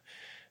stream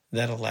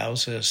that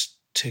allows us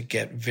to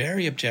get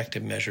very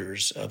objective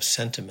measures of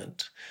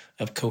sentiment,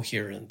 of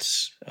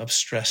coherence, of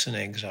stress and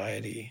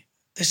anxiety.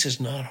 This is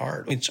not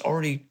hard.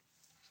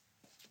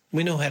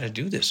 We know how to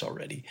do this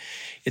already.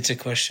 It's a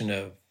question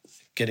of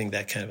getting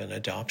that kind of an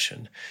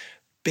adoption.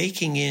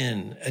 Baking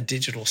in a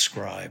digital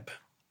scribe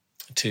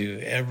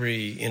to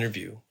every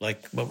interview,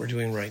 like what we're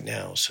doing right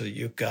now, so that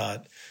you've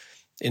got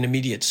an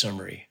immediate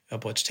summary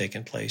of what's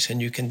taken place,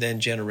 and you can then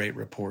generate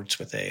reports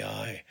with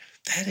AI.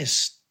 That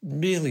is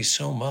really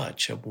so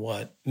much of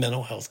what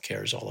mental health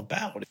care is all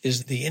about,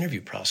 is the interview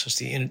process,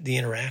 the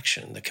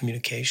interaction, the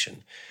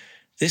communication.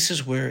 This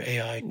is where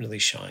AI really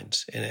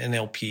shines, and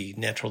NLP,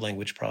 natural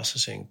language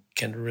processing,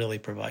 can really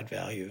provide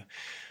value.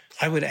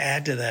 I would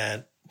add to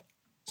that,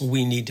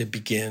 we need to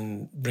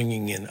begin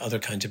bringing in other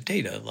kinds of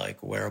data,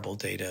 like wearable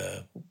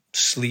data.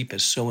 Sleep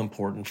is so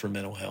important for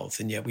mental health,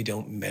 and yet we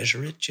don't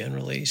measure it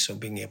generally. So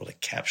being able to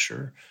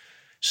capture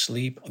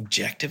sleep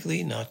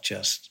objectively, not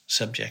just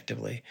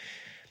subjectively.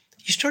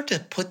 You start to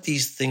put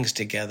these things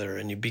together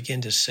and you begin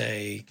to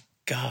say,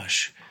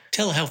 gosh,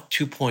 telehealth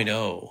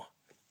 2.0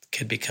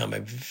 can become a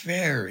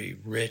very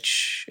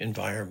rich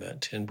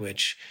environment in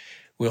which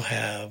we'll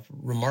have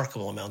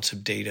remarkable amounts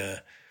of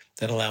data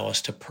that allow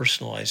us to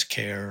personalize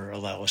care,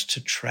 allow us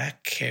to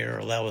track care,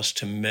 allow us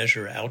to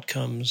measure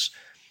outcomes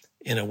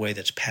in a way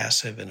that's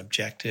passive and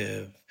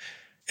objective.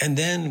 And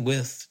then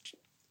with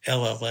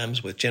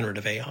LLMs, with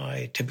generative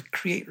AI, to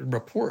create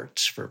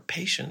reports for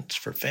patients,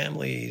 for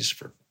families,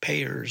 for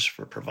payers,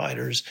 for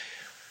providers,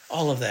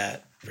 all of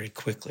that very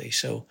quickly.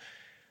 So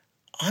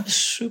I'm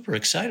super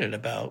excited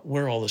about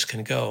where all this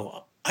can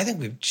go. I think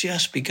we've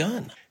just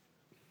begun.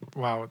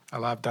 Wow, I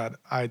love that.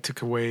 I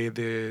took away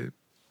the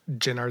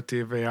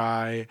generative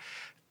AI,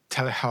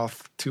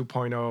 telehealth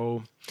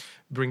 2.0,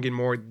 bringing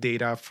more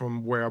data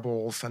from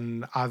wearables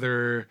and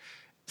other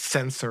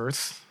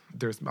sensors.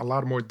 There's a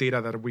lot more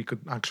data that we could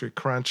actually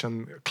crunch,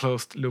 and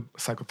closed loop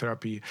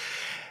psychotherapy.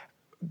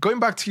 Going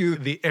back to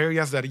the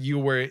areas that you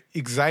were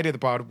excited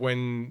about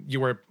when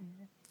you were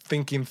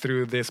thinking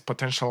through this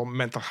potential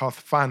mental health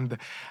fund,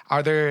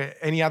 are there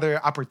any other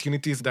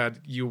opportunities that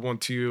you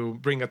want to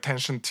bring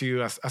attention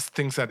to as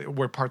things that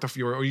were part of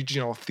your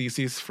original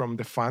thesis from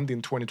the fund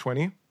in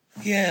 2020?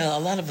 Yeah, a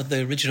lot of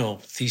the original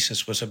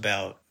thesis was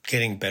about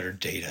getting better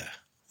data.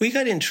 We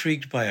got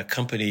intrigued by a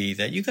company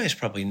that you guys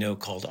probably know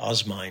called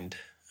Osmind,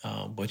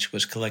 which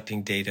was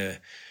collecting data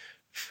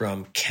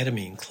from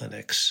ketamine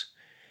clinics.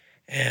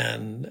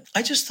 And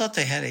I just thought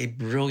they had a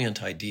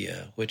brilliant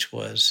idea, which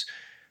was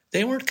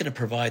they weren't going to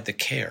provide the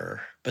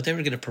care, but they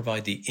were going to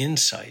provide the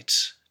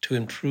insights to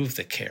improve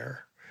the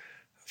care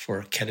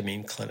for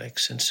ketamine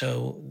clinics. And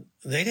so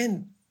they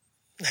didn't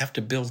have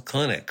to build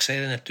clinics. They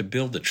didn't have to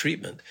build the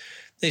treatment.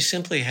 They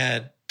simply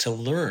had to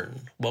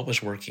learn what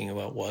was working and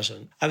what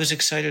wasn't. I was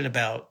excited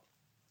about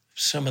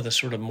some of the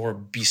sort of more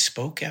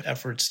bespoke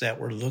efforts that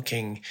were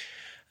looking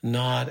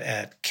not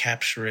at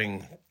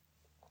capturing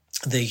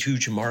the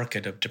huge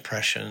market of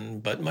depression,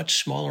 but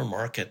much smaller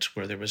markets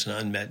where there was an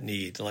unmet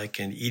need, like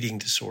in eating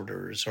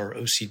disorders or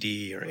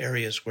OCD, or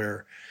areas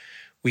where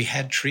we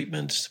had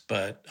treatments,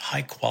 but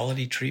high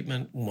quality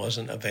treatment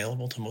wasn't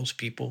available to most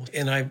people.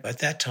 And I, at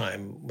that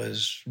time,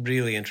 was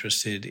really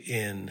interested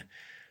in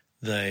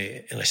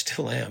and I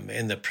still am,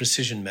 in the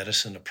precision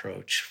medicine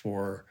approach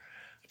for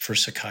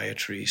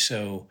psychiatry.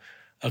 So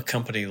a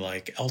company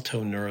like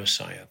Alto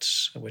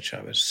Neuroscience, which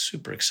I was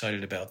super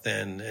excited about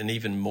then and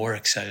even more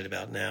excited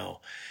about now,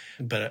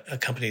 but a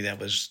company that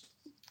was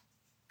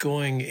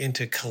going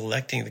into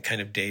collecting the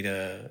kind of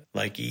data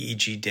like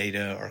EEG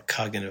data or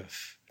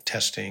cognitive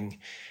testing,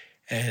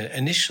 and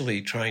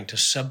initially trying to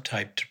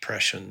subtype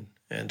depression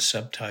and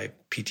subtype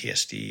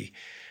PTSD,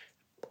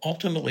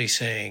 ultimately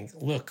saying,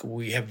 look,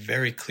 we have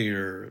very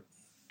clear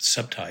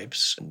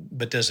subtypes,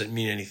 but does it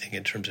mean anything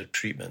in terms of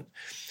treatment?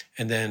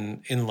 And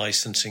then in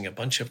licensing a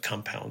bunch of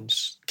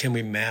compounds, can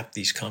we map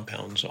these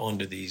compounds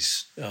onto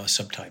these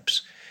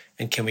subtypes?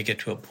 And can we get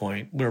to a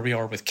point where we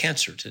are with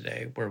cancer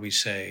today, where we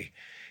say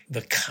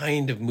the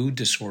kind of mood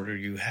disorder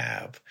you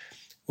have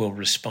will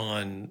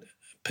respond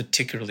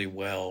particularly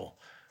well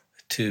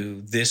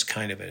to this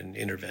kind of an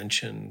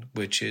intervention,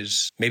 which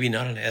is maybe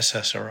not an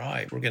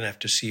SSRI. We're going to have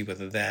to see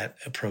whether that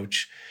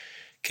approach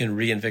can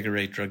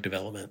reinvigorate drug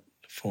development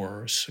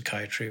for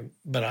psychiatry.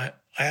 But I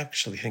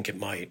actually think it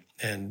might.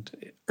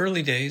 And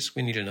early days,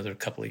 we need another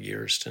couple of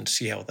years to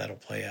see how that'll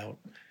play out.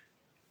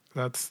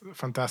 That's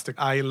fantastic.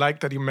 I like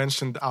that you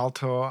mentioned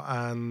Alto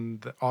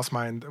and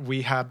Osmind.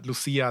 We had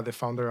Lucia, the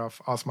founder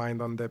of Osmind,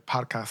 on the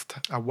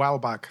podcast a while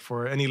back.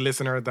 For any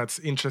listener that's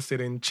interested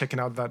in checking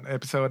out that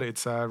episode,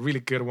 it's a really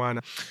good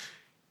one.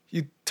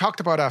 You talked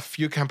about a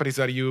few companies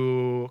that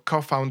you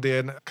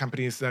co-founded,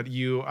 companies that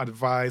you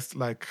advised,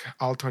 like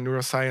Alto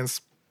Neuroscience.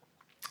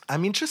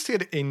 I'm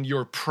interested in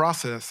your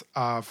process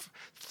of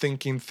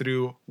thinking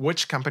through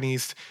which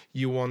companies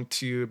you want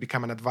to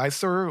become an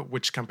advisor,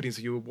 which companies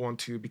you want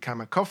to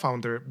become a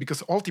co-founder,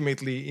 because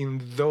ultimately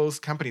in those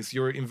companies,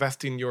 you're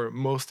investing your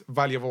most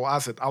valuable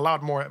asset, a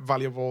lot more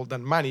valuable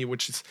than money,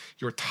 which is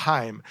your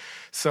time.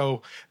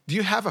 So do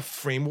you have a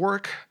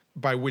framework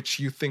by which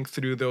you think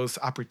through those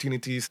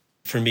opportunities?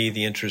 For me,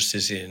 the interest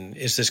is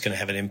this going to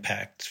have an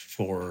impact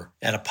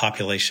at a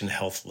population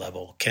health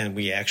level? Can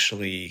we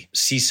actually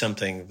see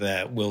something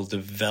that will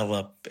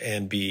develop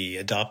and be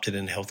adopted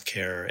in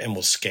healthcare and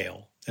will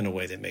scale in a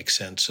way that makes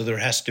sense? So there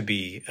has to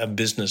be a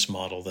business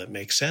model that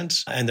makes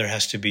sense, and there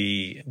has to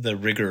be the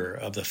rigor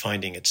of the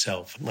finding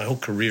itself. My whole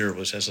career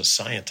was as a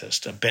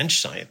scientist, a bench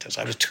scientist.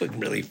 I was doing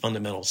really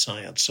fundamental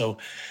science. So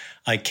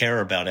I care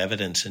about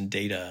evidence and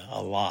data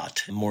a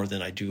lot, more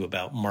than I do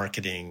about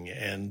marketing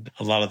and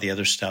a lot of the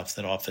other stuff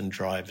that often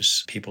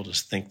drives people to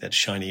think that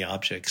shiny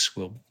objects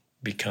will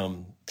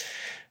become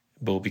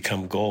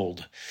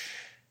gold.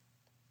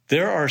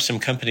 There are some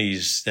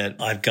companies that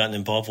I've gotten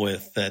involved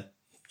with that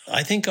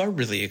I think are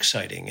really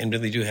exciting and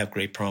really do have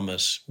great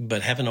promise,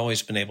 but haven't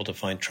always been able to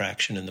find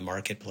traction in the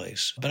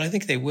marketplace. But I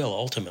think they will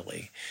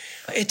ultimately.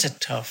 It's a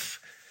tough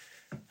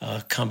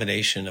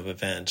combination of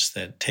events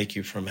that take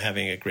you from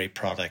having a great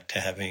product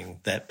to having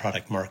that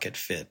product market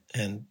fit.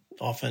 And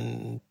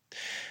often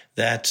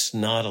that's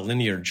not a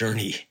linear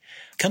journey.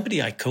 A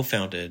company I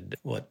co-founded,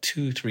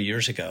 2-3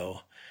 years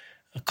ago,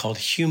 called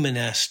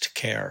Humanist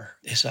Care,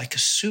 is like a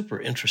super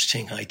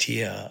interesting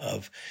idea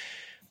of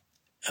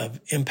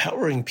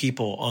empowering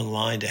people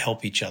online to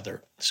help each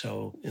other.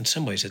 So in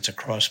some ways, it's a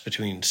cross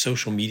between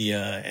social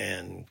media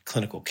and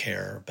clinical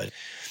care, but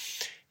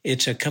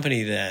it's a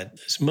company that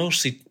has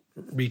mostly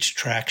reached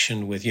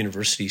traction with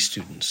university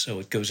students. So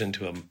it goes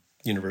into a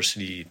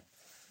university,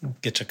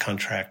 gets a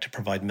contract to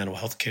provide mental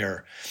health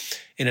care,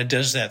 and it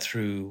does that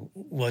through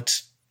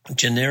what's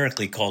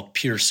generically called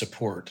peer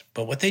support.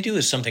 But what they do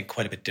is something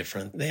quite a bit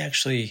different. They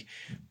actually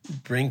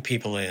bring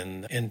people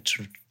in and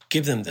sort of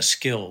give them the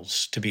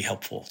skills to be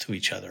helpful to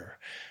each other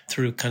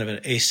through kind of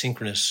an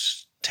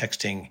asynchronous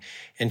texting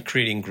and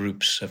creating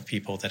groups of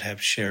people that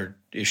have shared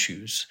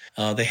issues.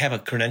 They have a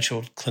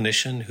credentialed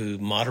clinician who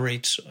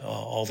moderates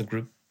all the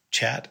group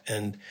chat,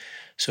 and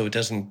so it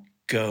doesn't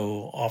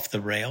go off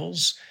the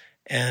rails.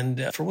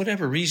 And for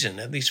whatever reason,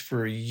 at least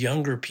for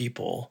younger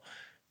people,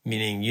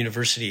 meaning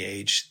university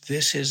age,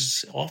 this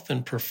is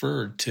often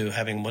preferred to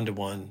having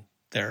one-to-one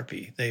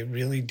therapy. They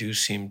really do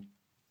seem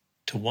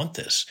to want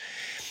this.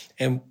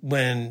 And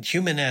when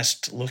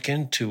humanists look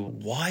into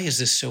why is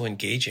this so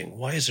engaging,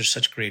 why is there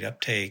such great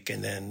uptake,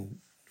 and then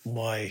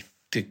why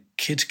do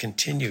kids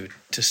continue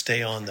to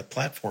stay on the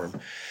platform,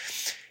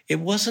 it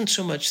wasn't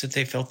so much that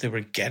they felt they were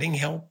getting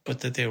help,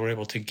 but that they were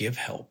able to give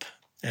help.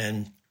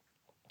 And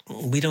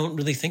we don't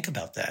really think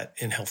about that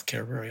in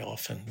healthcare very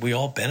often. We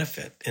all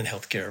benefit in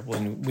healthcare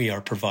when we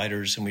are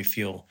providers and we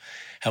feel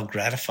how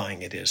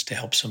gratifying it is to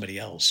help somebody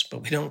else.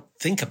 But we don't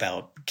think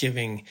about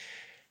giving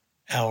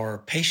our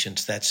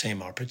patients that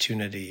same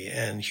opportunity.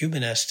 And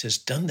Humanist has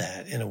done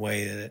that in a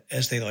way that,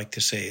 as they like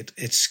to say,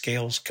 it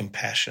scales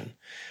compassion.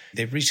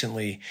 They've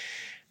recently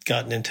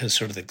gotten into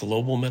sort of the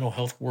global mental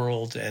health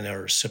world and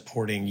are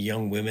supporting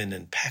young women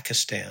in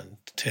Pakistan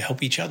to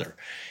help each other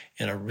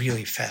in a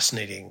really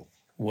fascinating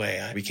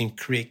way. We can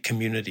create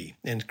community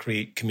and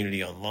create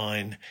community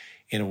online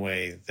in a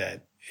way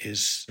that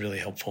is really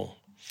helpful.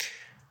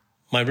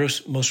 My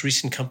most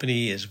recent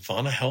company is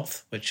Vana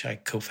Health, which I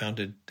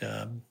co-founded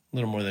a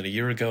little more than a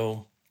year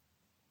ago.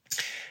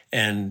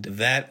 And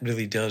that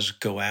really does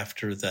go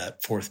after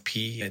that fourth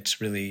P.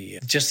 It's really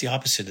just the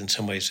opposite in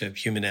some ways of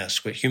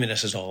Humanist.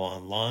 Humanist is all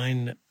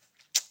online.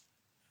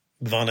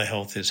 Vana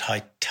Health is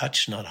high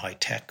touch, not high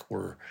tech.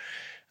 We're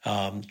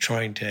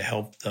trying to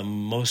help the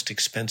most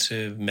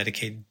expensive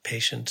Medicaid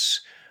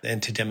patients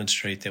and to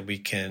demonstrate that we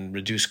can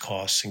reduce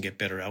costs and get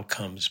better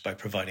outcomes by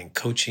providing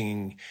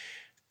coaching,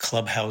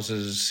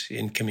 clubhouses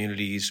in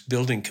communities,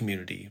 building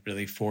community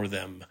really for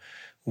them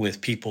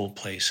with people,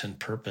 place, and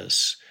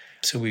purpose.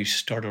 So we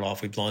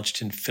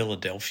launched in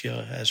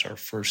Philadelphia as our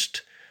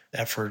first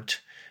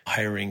effort,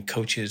 hiring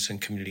coaches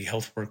and community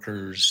health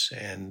workers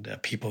and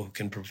people who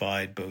can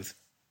provide both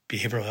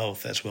behavioral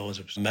health as well as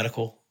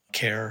medical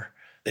care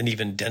and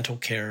even dental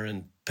care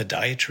and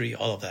podiatry,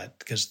 all of that,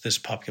 because this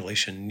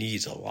population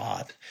needs a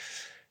lot.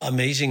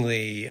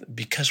 Amazingly,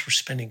 because we're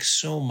spending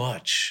so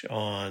much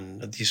on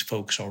these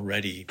folks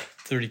already,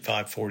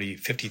 $35,000,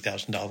 $40,000,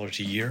 $50,000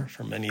 a year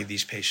for many of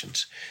these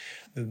patients,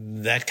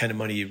 that kind of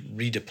money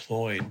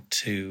redeployed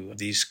to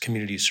these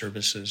community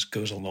services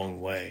goes a long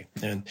way.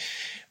 And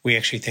we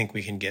actually think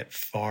we can get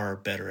far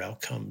better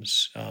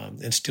outcomes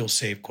and still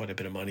save quite a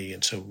bit of money.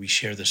 And so we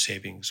share the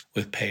savings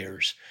with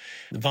payers.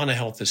 Vana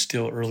Health is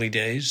still early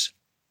days.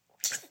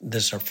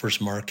 This is our first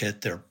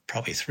market. There are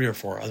probably 3 or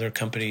 4 other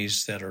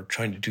companies that are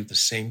trying to do the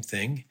same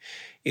thing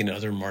in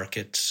other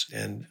markets.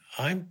 And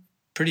I'm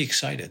pretty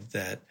excited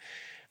that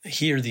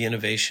here the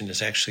innovation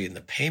is actually in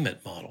the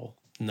payment model,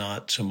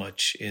 not so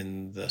much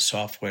in the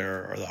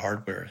software or the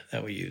hardware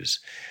that we use.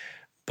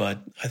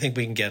 But I think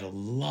we can get a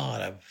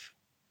lot of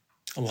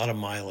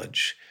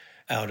mileage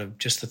out of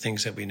just the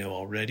things that we know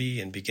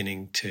already and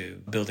beginning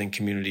to building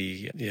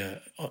community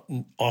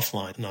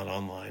offline, not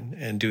online,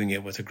 and doing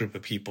it with a group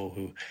of people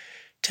who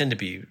tend to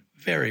be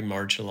very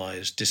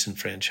marginalized,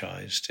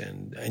 disenfranchised,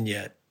 and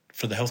yet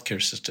for the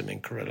healthcare system,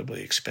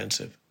 incredibly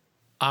expensive.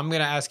 I'm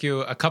going to ask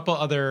you a couple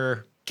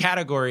other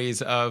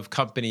categories of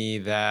company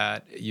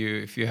that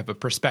if you have a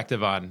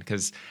perspective on,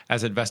 because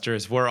as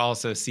investors, we're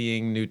also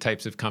seeing new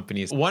types of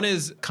companies. One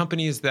is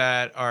companies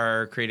that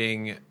are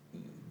creating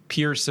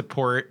peer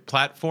support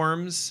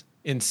platforms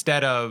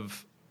instead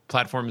of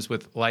platforms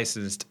with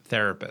licensed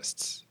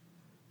therapists.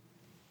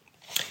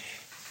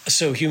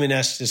 So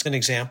Humanist is an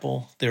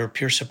example. They're a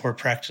peer support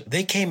practice.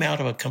 They came out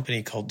of a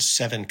company called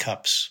 7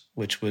 Cups,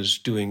 which was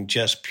doing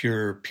just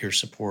pure peer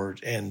support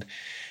and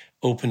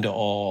open to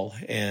all.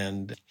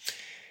 And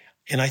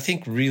I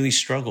think really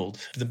struggled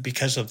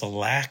because of the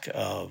lack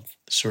of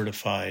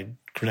certified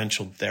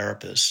credentialed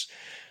therapists.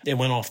 It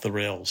went off the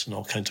rails in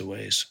all kinds of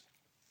ways.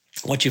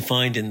 What you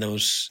find in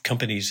those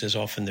companies is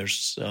often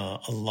there's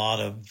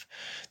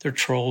they're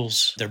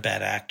trolls, they're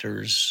bad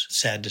actors,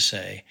 sad to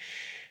say.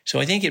 So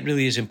I think it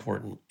really is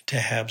important to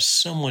have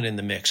someone in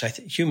the mix. I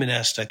think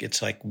Humanist,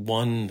 it's like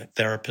 1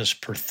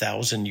 therapist per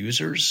 1,000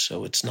 users.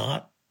 So it's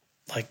not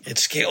like it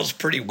scales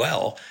pretty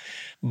well.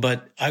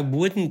 But I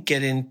wouldn't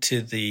get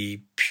into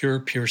the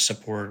pure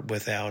support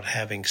without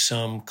having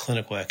some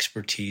clinical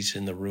expertise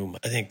in the room.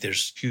 I think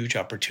there's huge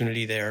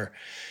opportunity there.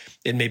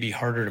 It may be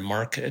harder to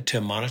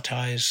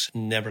monetize.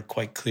 Never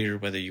quite clear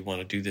whether you want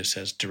to do this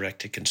as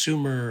direct to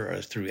consumer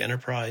or through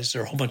enterprise.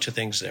 There are a whole bunch of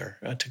things there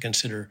to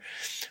consider.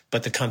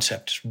 But the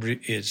concept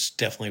is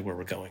definitely where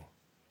we're going.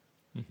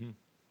 Mm-hmm.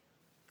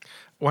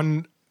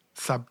 One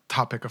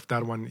subtopic of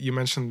that one, you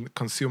mentioned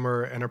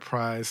consumer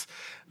enterprise,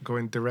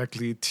 going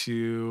directly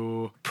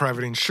to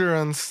private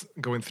insurance,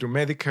 going through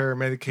Medicare,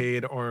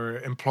 Medicaid, or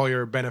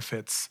employer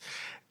benefits.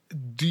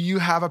 Do you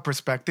have a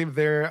perspective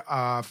there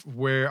of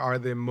where are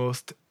the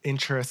most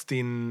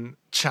interesting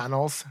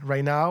channels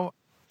right now?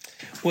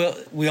 Well,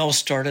 we all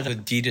started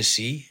with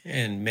D2C,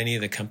 and many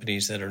of the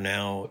companies that are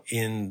now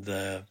in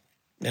the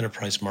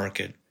enterprise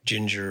market,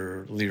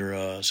 Ginger,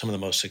 Lyra, some of the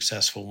most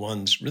successful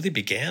ones, really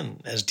began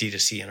as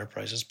D2C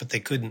enterprises, but they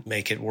couldn't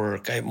make it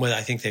work. What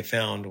I think they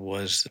found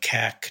was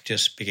CAC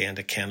just began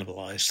to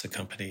cannibalize the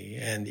company.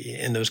 And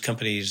in those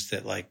companies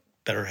that like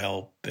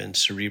BetterHelp and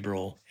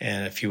Cerebral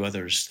and a few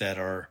others that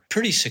are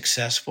pretty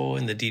successful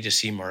in the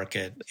D2C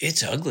market,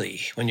 it's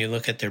ugly. When you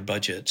look at their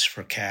budgets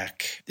for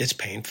CAC, it's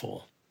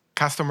painful.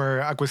 Customer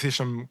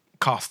acquisition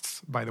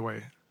costs, by the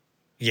way.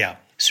 Yeah.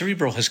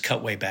 Cerebral has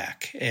cut way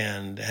back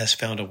and has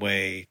found a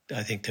way,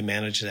 I think, to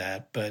manage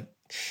that. But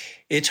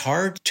it's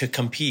hard to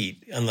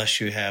compete unless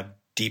you have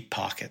deep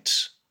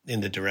pockets in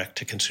the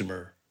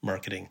direct-to-consumer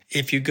marketing.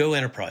 If you go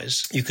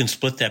enterprise, you can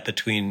split that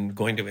between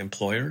going to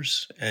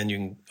employers and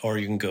you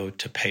can go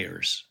to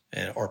payers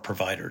or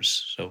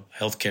providers, so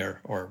healthcare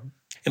or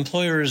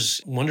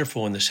employers.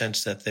 Wonderful in the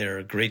sense that they're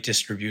a great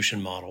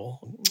distribution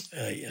model,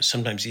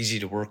 sometimes easy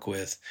to work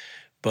with,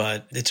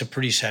 but it's a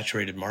pretty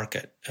saturated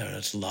market.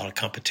 There's a lot of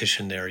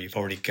competition there. You've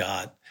already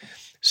got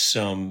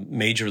some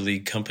major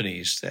league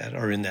companies that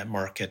are in that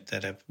market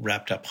that have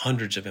wrapped up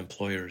hundreds of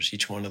employers,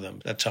 each one of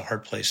them. That's a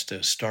hard place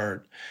to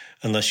start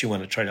unless you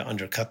want to try to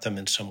undercut them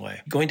in some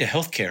way. Going to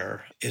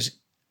healthcare is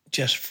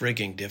just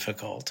frigging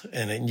difficult.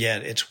 And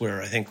yet it's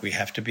where I think we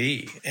have to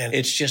be. And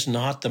it's just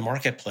not the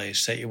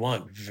marketplace that you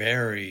want.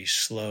 Very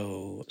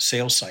slow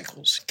sales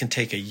cycles. It can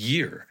take a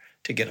year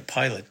to get a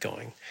pilot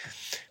going.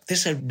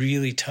 This is a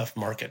really tough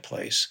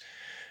marketplace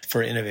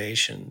for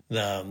innovation.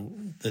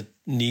 The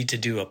need to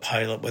do a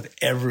pilot with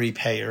every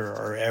payer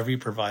or every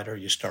provider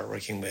you start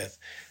working with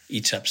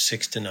eats up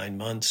 6 to 9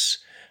 months.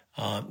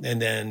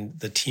 And then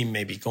the team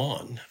may be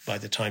gone by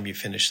the time you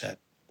finish that.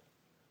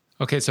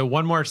 Okay, so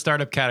one more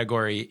startup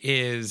category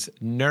is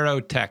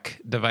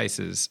neurotech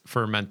devices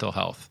for mental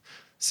health.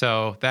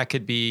 So that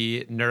could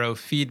be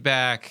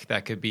neurofeedback,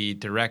 that could be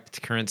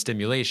direct current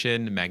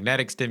stimulation,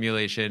 magnetic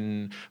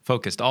stimulation,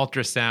 focused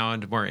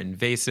ultrasound, more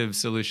invasive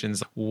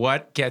solutions.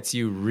 What gets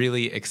you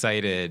really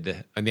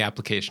excited in the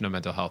application of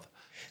mental health?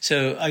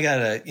 So I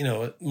got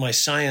my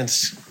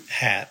science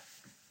hat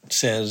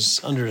says,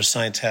 under a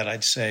science hat,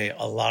 I'd say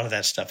a lot of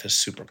that stuff is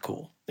super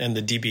cool. And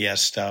the DBS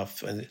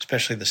stuff, and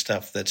especially the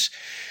stuff that's...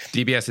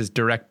 DBS is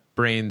direct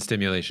brain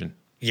stimulation.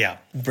 Yeah,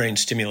 brain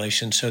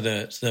stimulation.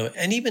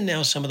 And even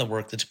now some of the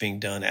work that's being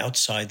done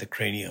outside the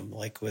cranium,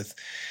 like with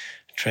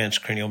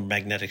transcranial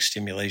magnetic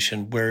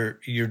stimulation, where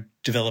you're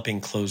developing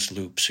closed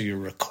loops. So you're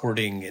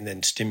recording and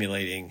then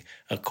stimulating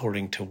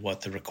according to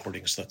what the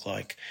recordings look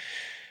like.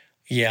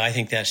 Yeah, I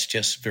think that's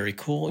just very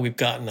cool. We've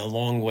gotten a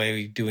long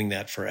way doing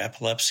that for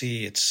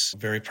epilepsy. It's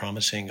very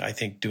promising. I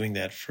think doing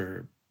that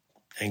for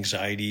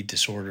anxiety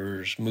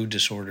disorders, mood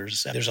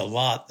disorders, there's a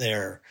lot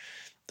there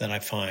that I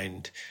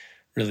find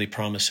really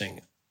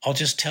promising. I'll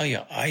just tell you,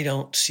 I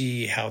don't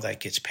see how that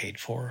gets paid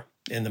for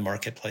in the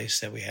marketplace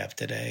that we have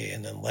today.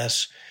 And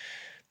unless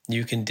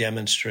you can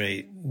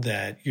demonstrate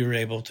that you're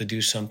able to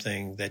do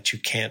something that you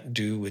can't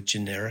do with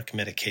generic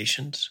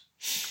medications,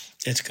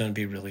 it's going to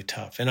be really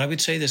tough. And I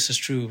would say this is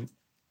true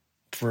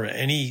for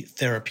any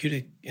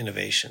therapeutic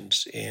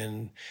innovations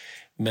in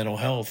mental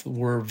health.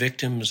 We're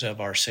victims of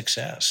our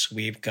success.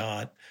 We've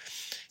got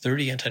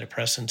 30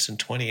 antidepressants and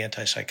 20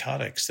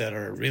 antipsychotics that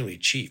are really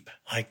cheap.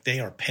 Like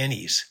they are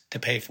pennies to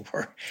pay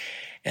for.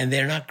 And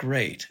they're not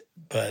great,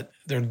 but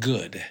they're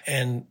good.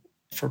 And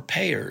for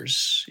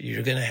payers,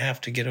 you're going to have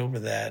to get over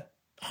that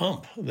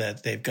hump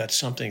that they've got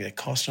something that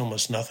costs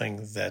almost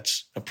nothing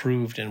that's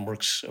approved and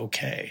works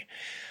okay.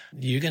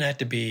 You're going to have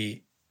to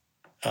be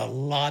a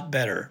lot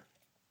better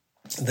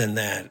than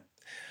that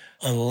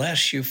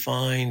unless you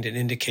find an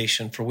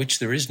indication for which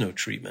there is no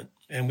treatment.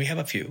 And we have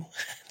a few.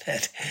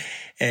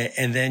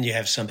 And then you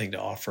have something to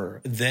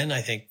offer. Then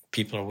I think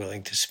people are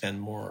willing to spend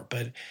more.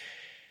 But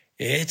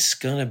it's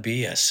going to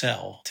be a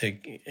sell to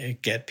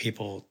get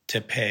people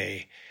to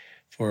pay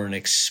for an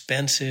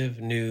expensive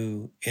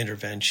new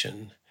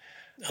intervention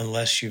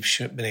unless you've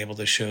been able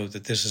to show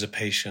that this is a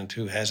patient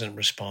who hasn't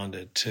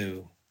responded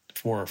to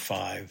 4 or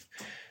 5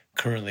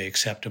 currently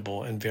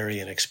acceptable and very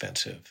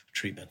inexpensive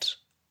treatments.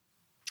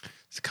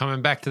 It's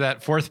coming back to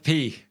that 4th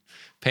P,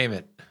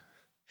 payment.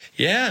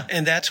 Yeah,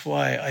 and that's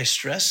why I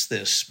stress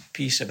this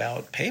piece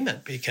about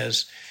payment,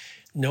 because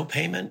no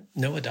payment,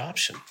 no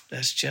adoption.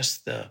 That's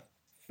just the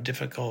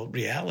difficult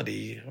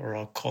reality, or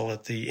I'll call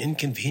it the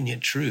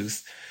inconvenient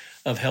truth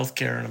of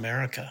healthcare in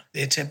America.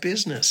 It's a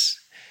business.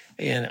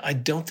 And I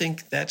don't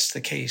think that's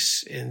the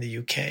case in the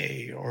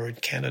UK or in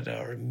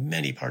Canada or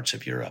many parts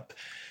of Europe.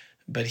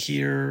 But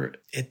here,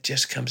 it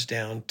just comes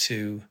down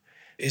to,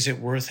 is it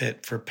worth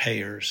it for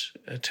payers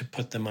to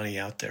put the money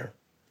out there?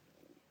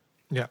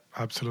 Yeah,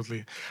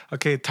 absolutely.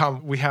 Okay,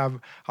 Tom, we have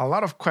a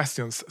lot of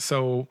questions.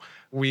 So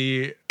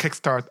we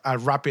kickstart a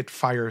rapid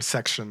fire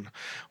section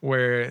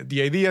where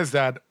the idea is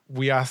that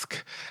we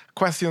ask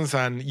questions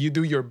and you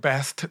do your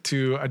best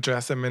to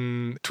address them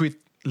in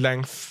tweet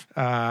length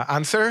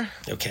answer.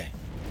 Okay.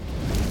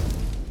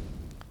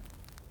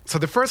 So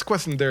the first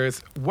question there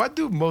is, what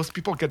do most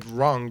people get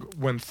wrong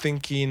when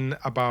thinking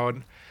about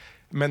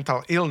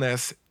mental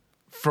illness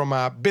from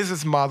a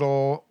business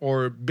model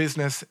or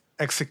business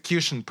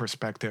execution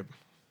perspective?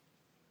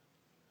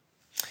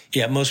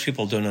 Yeah, most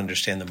people don't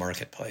understand the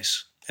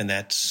marketplace, and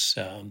that's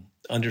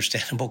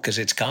understandable because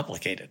it's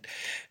complicated.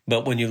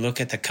 But when you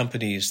look at the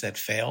companies that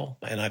fail,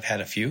 and I've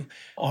had a few,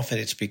 often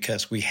it's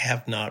because we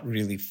have not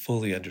really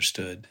fully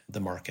understood the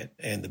market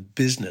and the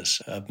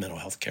business of mental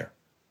health care.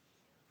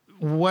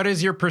 What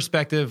is your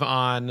perspective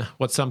on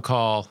what some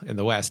call in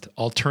the West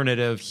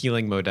alternative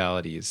healing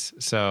modalities?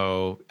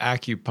 So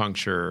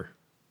acupuncture,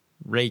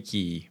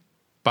 Reiki,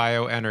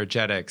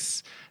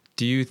 bioenergetics.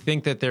 Do you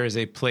think that there is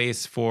a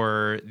place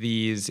for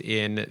these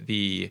in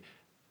the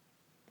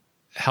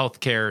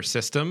healthcare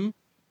system?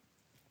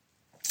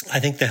 I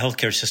think the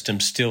healthcare system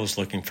still is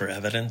looking for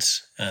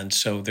evidence. And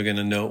so they're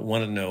going to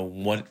want to know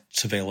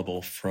what's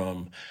available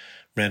from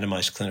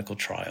randomized clinical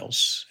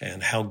trials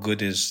and how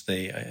good is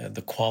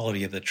the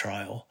quality of the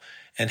trial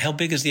and how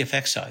big is the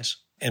effect size.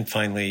 And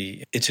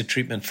finally, it's a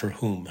treatment for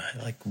whom?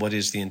 Like, what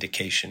is the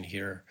indication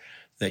here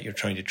that you're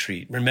trying to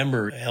treat?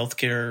 Remember,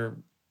 healthcare,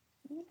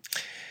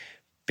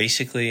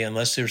 basically,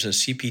 unless there's a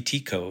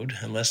CPT code,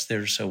 unless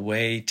there's a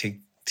way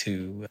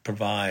to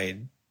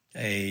provide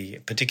a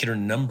particular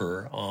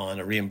number on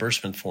a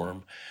reimbursement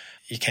form,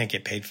 you can't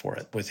get paid for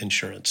it with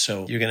insurance.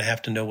 So you're going to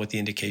have to know what the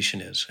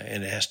indication is,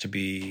 and it has to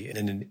be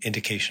an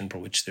indication for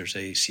which there's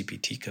a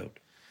CPT code.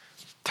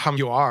 Tom,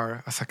 you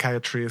are a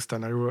psychiatrist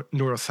and a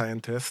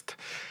neuroscientist,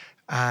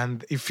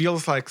 and it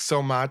feels like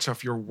so much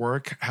of your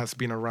work has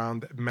been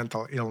around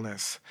mental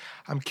illness.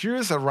 I'm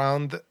curious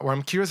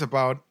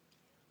about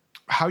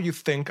how you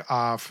think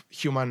of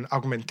human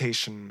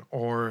augmentation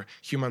or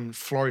human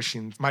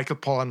flourishing. Michael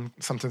Pollan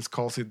sometimes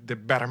calls it the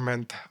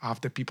betterment of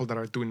the people that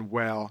are doing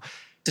well.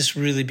 This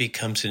really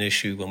becomes an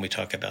issue when we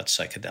talk about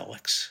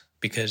psychedelics,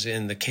 because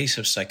in the case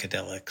of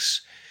psychedelics,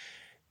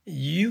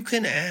 you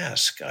can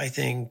ask, I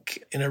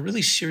think, in a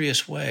really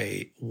serious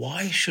way,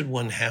 why should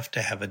one have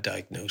to have a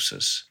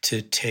diagnosis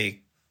to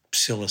take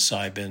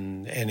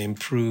psilocybin and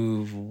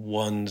improve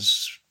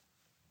one's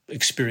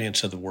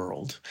experience of the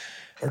world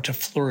or to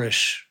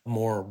flourish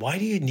more? Why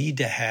do you need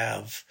to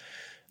have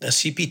a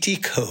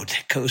CPT code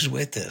that goes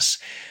with this?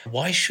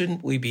 Why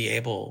shouldn't we be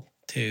able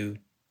to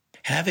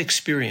have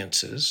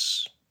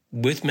experiences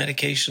with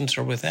medications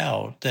or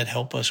without that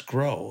help us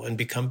grow and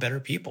become better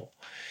people?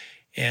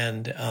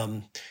 And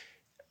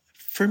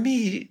for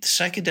me,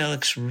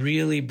 psychedelics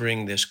really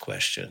bring this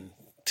question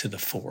to the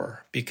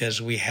fore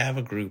because we have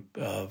a group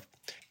of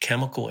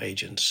chemical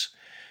agents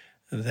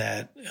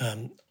that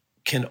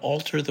can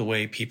alter the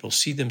way people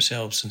see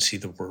themselves and see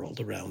the world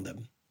around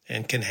them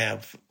and can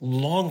have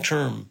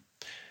long-term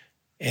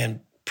and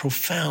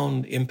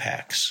profound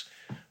impacts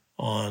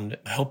on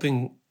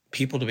helping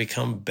people to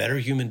become better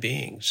human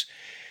beings.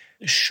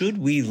 Should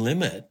we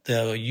limit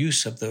the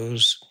use of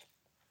those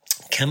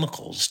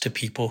chemicals to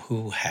people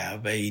who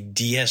have a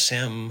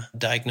DSM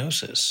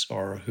diagnosis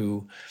or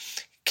who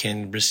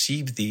can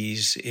receive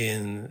these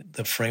in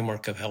the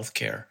framework of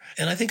healthcare?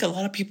 And I think a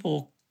lot of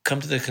people come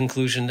to the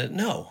conclusion that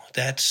no,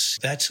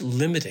 that's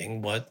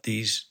limiting what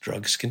these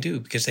drugs can do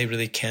because they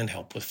really can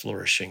help with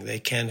flourishing. They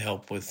can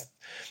help with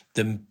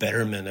the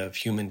betterment of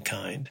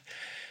humankind.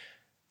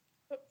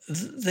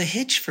 The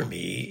hitch for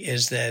me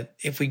is that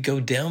if we go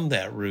down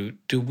that route,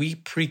 do we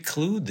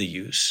preclude the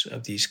use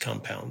of these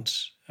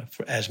compounds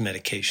as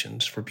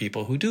medications for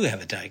people who do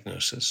have a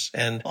diagnosis?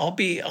 And I'll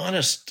be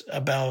honest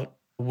about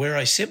where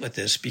I sit with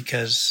this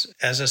because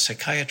as a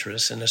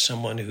psychiatrist and as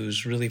someone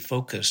who's really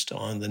focused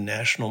on the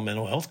national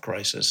mental health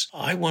crisis,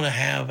 I want to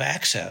have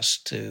access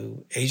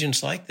to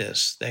agents like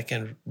this that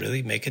can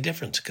really make a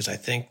difference because I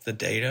think the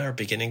data are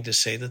beginning to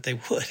say that they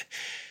would.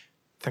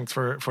 Thanks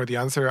for the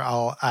answer.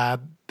 I'll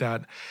add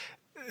that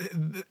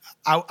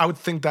I would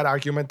think that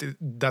argument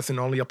doesn't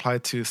only apply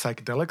to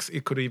psychedelics.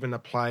 It could even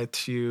apply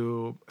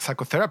to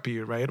psychotherapy,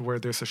 right? Where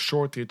there's a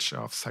shortage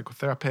of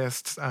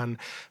psychotherapists, and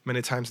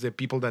many times the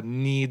people that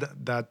need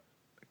that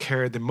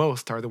care the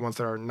most are the ones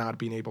that are not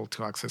being able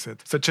to access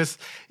it. So just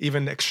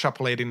even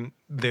extrapolating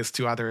this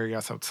to other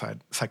areas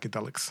outside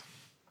psychedelics.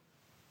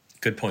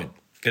 Good point.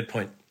 Good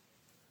point.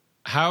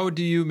 How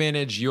do you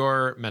manage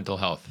your mental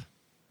health?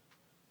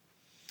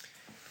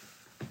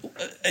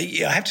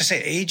 I have to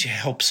say age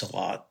helps a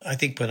lot. I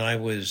think when I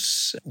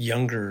was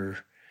younger,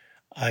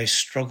 I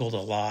struggled a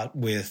lot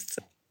with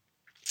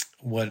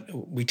what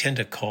we tend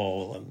to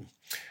call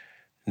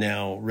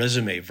now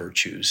resume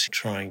virtues,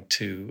 trying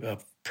to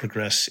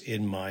progress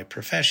in my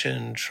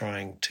profession,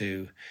 trying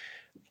to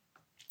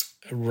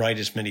write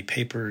as many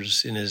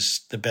papers in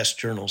the best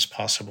journals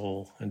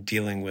possible, and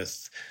dealing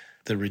with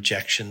the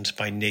rejections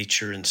by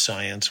nature and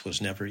science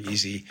was never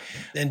easy.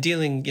 And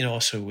dealing,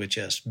 also with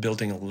just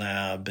building a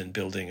lab and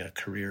building a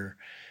career.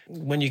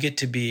 When you get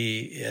to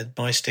be at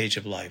my stage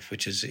of life,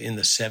 which is in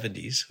the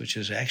 70s, which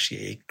is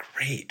actually a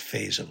great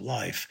phase of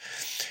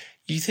life,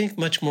 you think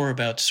much more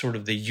about sort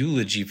of the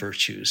eulogy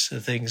virtues, the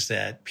things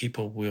that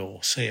people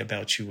will say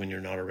about you when you're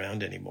not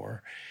around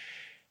anymore.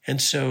 And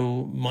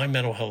so my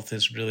mental health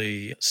is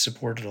really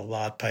supported a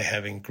lot by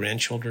having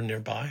grandchildren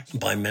nearby,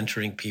 by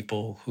mentoring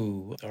people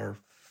who are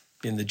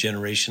in the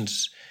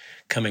generations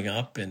coming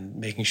up and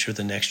making sure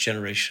the next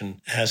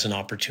generation has an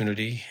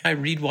opportunity. I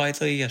read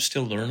widely. I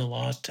still learn a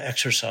lot.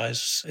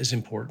 Exercise is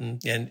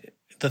important. And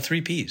the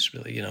 3 Ps,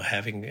 really,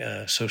 having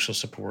social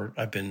support.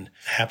 I've been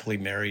happily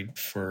married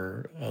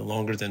for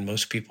longer than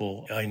most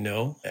people I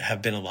know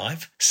have been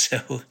alive.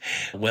 So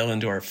well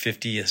into our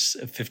 50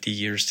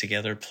 years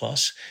together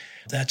plus.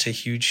 That's a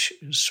huge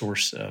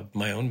source of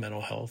my own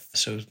mental health.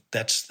 So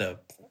that's the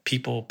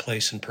people,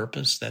 place, and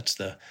purpose. That's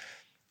the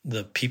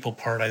people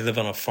part. I live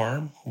on a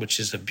farm, which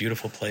is a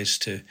beautiful place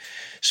to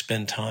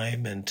spend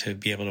time and to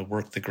be able to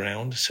work the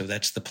ground. So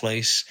that's the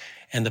place.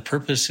 And the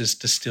purpose is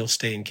to still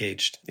stay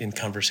engaged in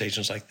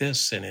conversations like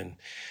this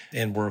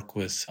and work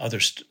with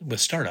others, with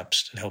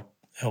startups to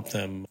help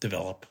them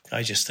develop.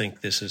 I just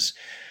think this is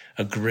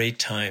a great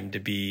time to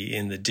be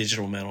in the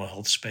digital mental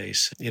health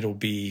space.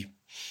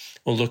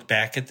 We'll look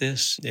back at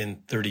this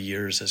in 30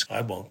 years, as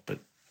I won't, but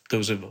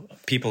those of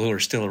people who are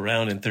still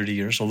around in 30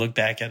 years will look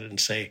back at it and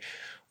say,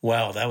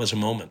 wow, that was a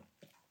moment.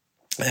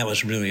 That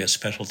was really a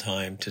special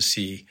time to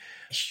see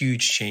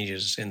huge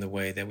changes in the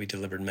way that we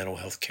delivered mental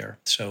health care.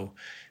 So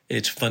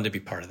it's fun to be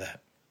part of that.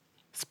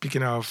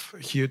 Speaking of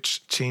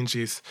huge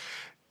changes,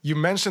 you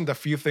mentioned a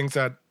few things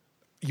that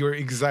you're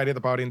excited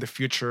about in the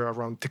future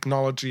around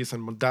technologies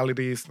and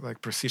modalities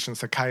like precision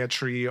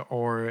psychiatry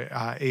or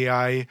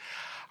AI.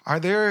 Are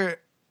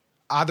there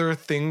other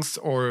things,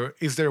 or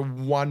is there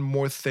one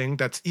more thing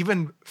that's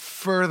even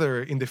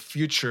further in the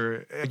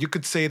future? You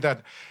could say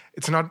that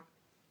it's not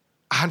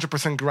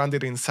 100%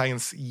 grounded in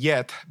science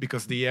yet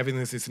because the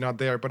evidence is not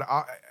there, but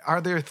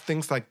are there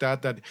things like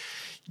that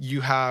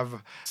you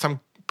have some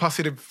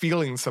positive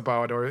feelings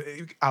about, or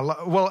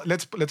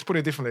let's put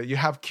it differently, you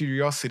have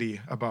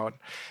curiosity about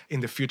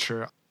in the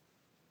future?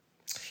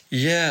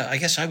 Yeah, I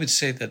guess I would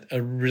say that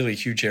a really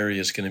huge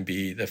area is going to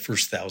be the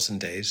first 1,000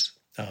 days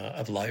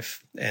of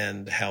life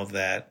and how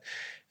that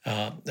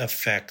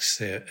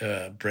affects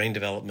brain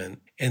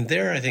development. And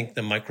there, I think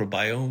the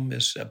microbiome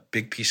is a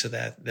big piece of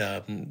that.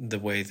 The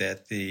way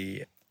that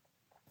the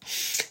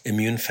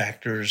immune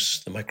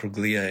factors, the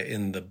microglia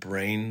in the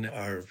brain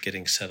are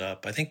getting set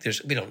up. I think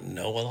we don't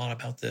know a lot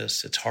about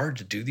this. It's hard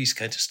to do these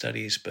kinds of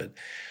studies, but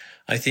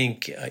I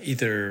think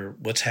either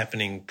what's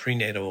happening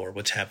prenatal or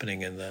what's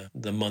happening in the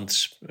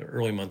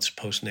early months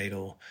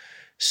postnatal,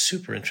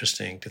 super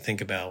interesting to think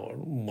about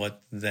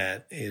what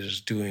that is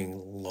doing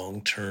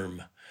long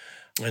term.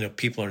 I know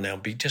people are now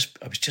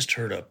I was just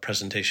heard a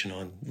presentation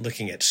on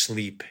looking at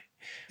sleep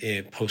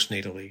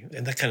postnatally,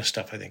 and that kind of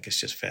stuff I think is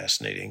just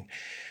fascinating.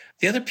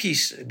 The other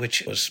piece,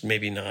 which was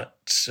maybe not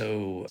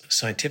so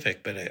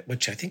scientific, but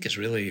which I think is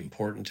really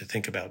important to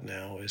think about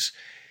now, is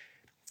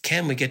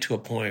can we get to a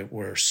point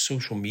where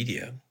social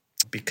media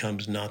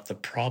becomes not the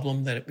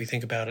problem that we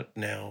think about it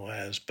now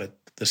as, but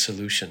the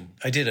solution?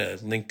 I did a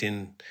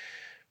LinkedIn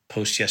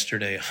post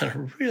yesterday on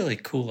a really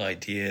cool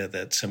idea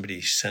that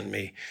somebody sent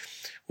me,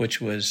 which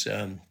was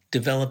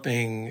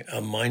developing a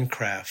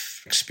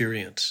Minecraft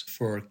experience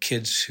for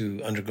kids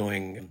who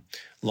undergoing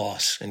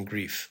loss and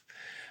grief.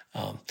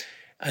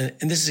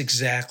 And this is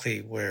exactly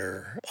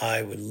where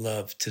I would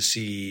love to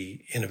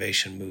see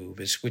innovation move,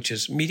 which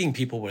is meeting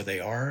people where they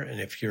are. And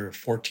if you're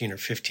 14 or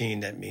 15,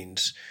 that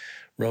means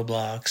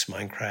Roblox,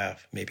 Minecraft,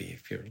 maybe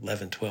if you're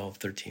 11, 12,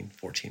 13,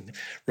 14,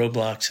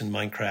 Roblox and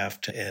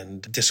Minecraft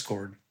and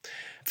Discord,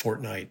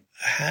 Fortnite.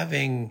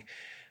 Having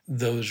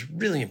those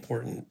really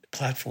important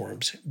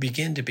platforms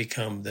begin to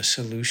become the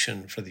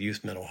solution for the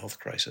youth mental health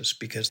crisis,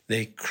 because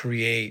they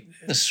create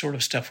the sort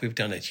of stuff we've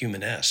done at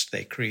Humanest.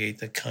 They provide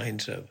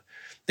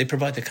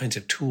the kinds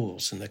of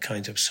tools and the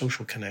kinds of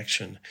social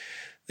connection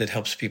that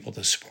helps people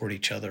to support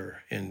each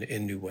other in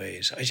new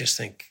ways. I just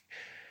think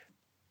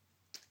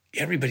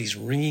everybody's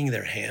wringing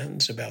their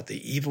hands about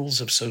the evils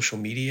of social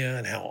media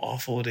and how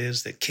awful it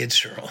is that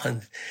kids are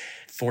on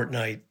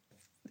Fortnite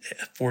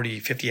 40,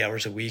 50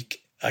 hours a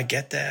week. I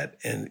get that.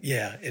 And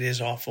yeah, it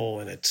is awful.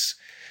 And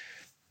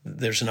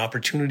there's an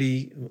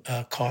opportunity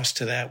cost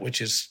to that,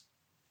 which is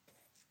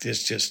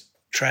just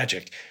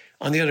tragic.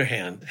 On the other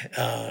hand,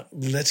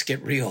 let's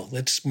get real.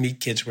 Let's meet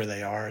kids where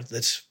they are.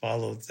 Let's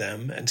follow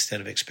them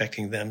instead of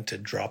expecting them to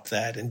drop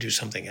that and do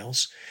something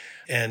else.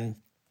 And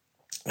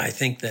I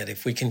think that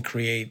if we can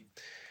create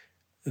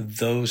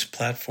those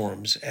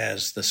platforms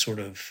as the sort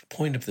of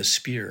point of the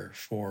spear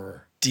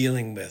for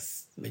dealing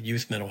with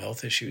youth mental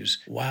health issues,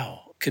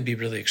 wow, could be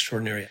really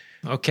extraordinary.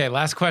 Okay,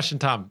 last question,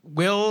 Tom.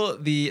 Will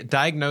the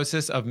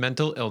diagnosis of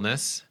mental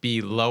illness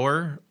be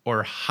lower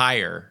or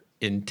higher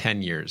in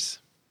 10 years?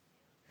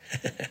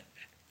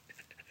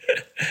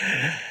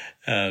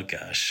 Oh,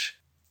 gosh.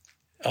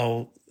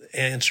 I'll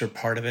answer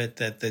part of it,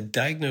 that the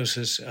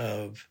diagnosis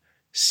of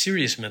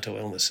serious mental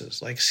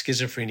illnesses like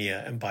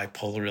schizophrenia and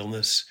bipolar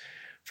illness,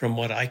 from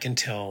what I can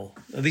tell,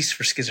 at least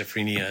for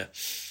schizophrenia,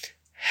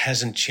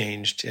 hasn't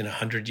changed in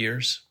 100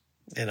 years.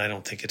 And I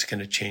don't think it's going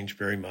to change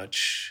very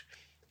much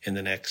in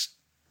the next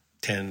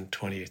 10,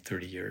 20,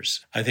 30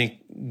 years. I think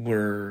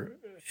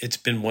it's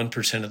been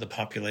 1% of the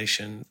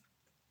population.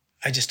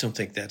 I just don't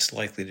think that's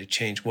likely to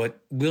change. What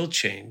will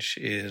change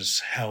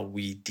is how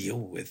we deal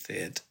with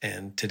it.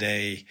 And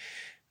today,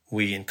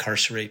 we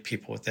incarcerate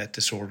people with that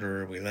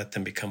disorder. We let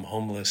them become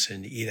homeless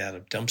and eat out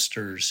of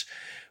dumpsters.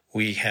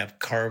 We have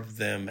carved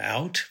them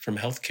out from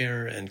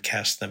healthcare and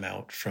cast them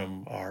out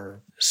from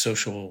our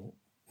social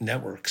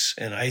networks.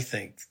 And I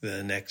think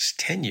the next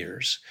 10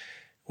 years,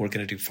 we're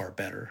going to do far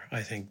better.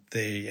 I think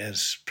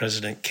as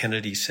President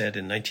Kennedy said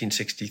in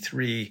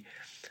 1963,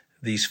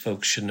 these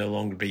folks should no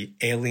longer be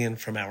alien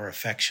from our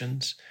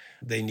affections.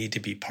 They need to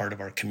be part of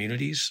our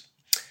communities.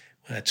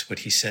 That's what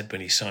he said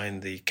when he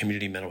signed the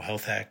Community Mental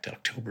Health Act,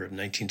 October of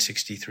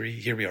 1963.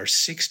 Here we are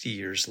 60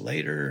 years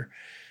later,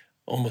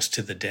 almost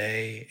to the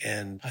day.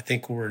 And I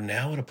think we're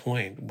now at a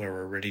point where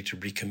we're ready to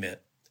recommit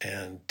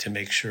and to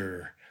make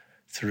sure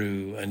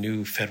through a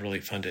new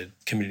federally funded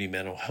community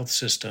mental health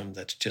system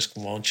that's just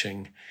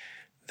launching,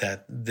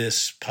 that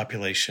this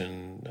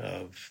population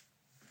of,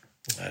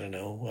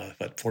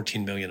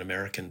 14 million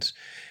Americans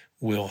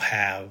will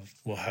have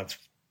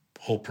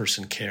whole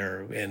person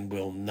care and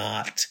will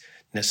not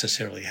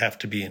necessarily have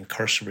to be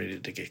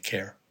incarcerated to get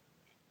care.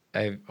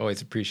 I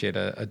always appreciate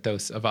a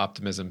dose of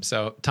optimism.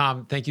 So,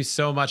 Tom, thank you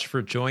so much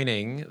for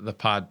joining the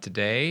pod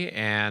today.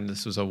 And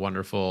this was a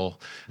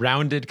wonderful,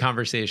 rounded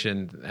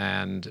conversation,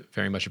 and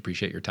very much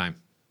appreciate your time.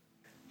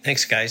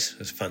 Thanks, guys. It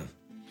was fun.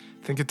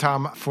 Thank you,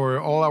 Tom. For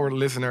all our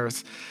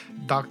listeners,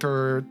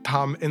 Dr.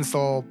 Tom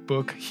Insel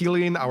book,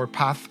 Healing Our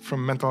Path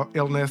from Mental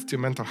Illness to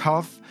Mental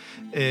Health,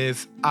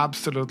 is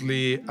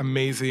absolutely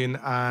amazing,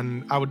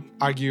 and I would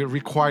argue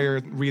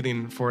required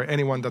reading for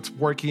anyone that's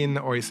working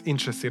or is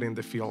interested in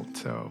the field.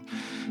 So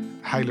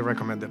highly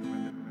recommend it.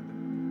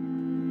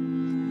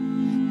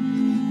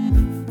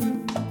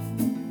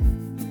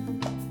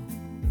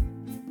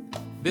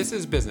 This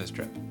is Business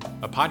Trip,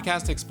 a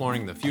podcast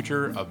exploring the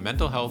future of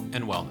mental health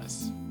and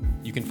wellness.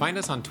 You can find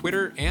us on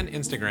Twitter and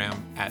Instagram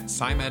at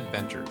Psymed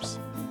Ventures.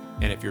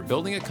 And if you're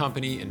building a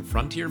company in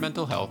frontier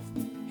mental health,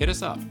 hit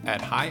us up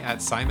at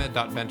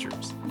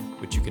hi@psymed.ventures,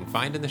 which you can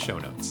find in the show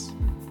notes.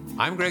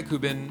 I'm Greg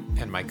Kubin,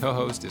 and my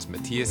co-host is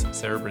Matthias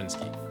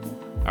Serebrinsky.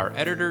 Our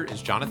editor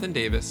is Jonathan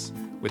Davis,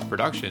 with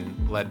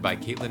production led by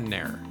Caitlin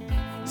Nair.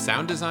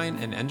 Sound design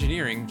and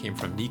engineering came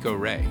from Nico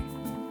Ray.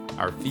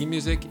 Our theme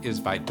music is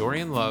by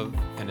Dorian Love,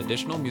 and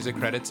additional music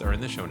credits are in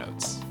the show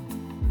notes.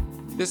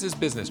 This is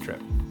Business Trip.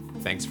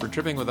 Thanks for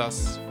tripping with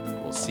us.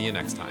 We'll see you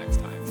next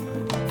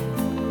time.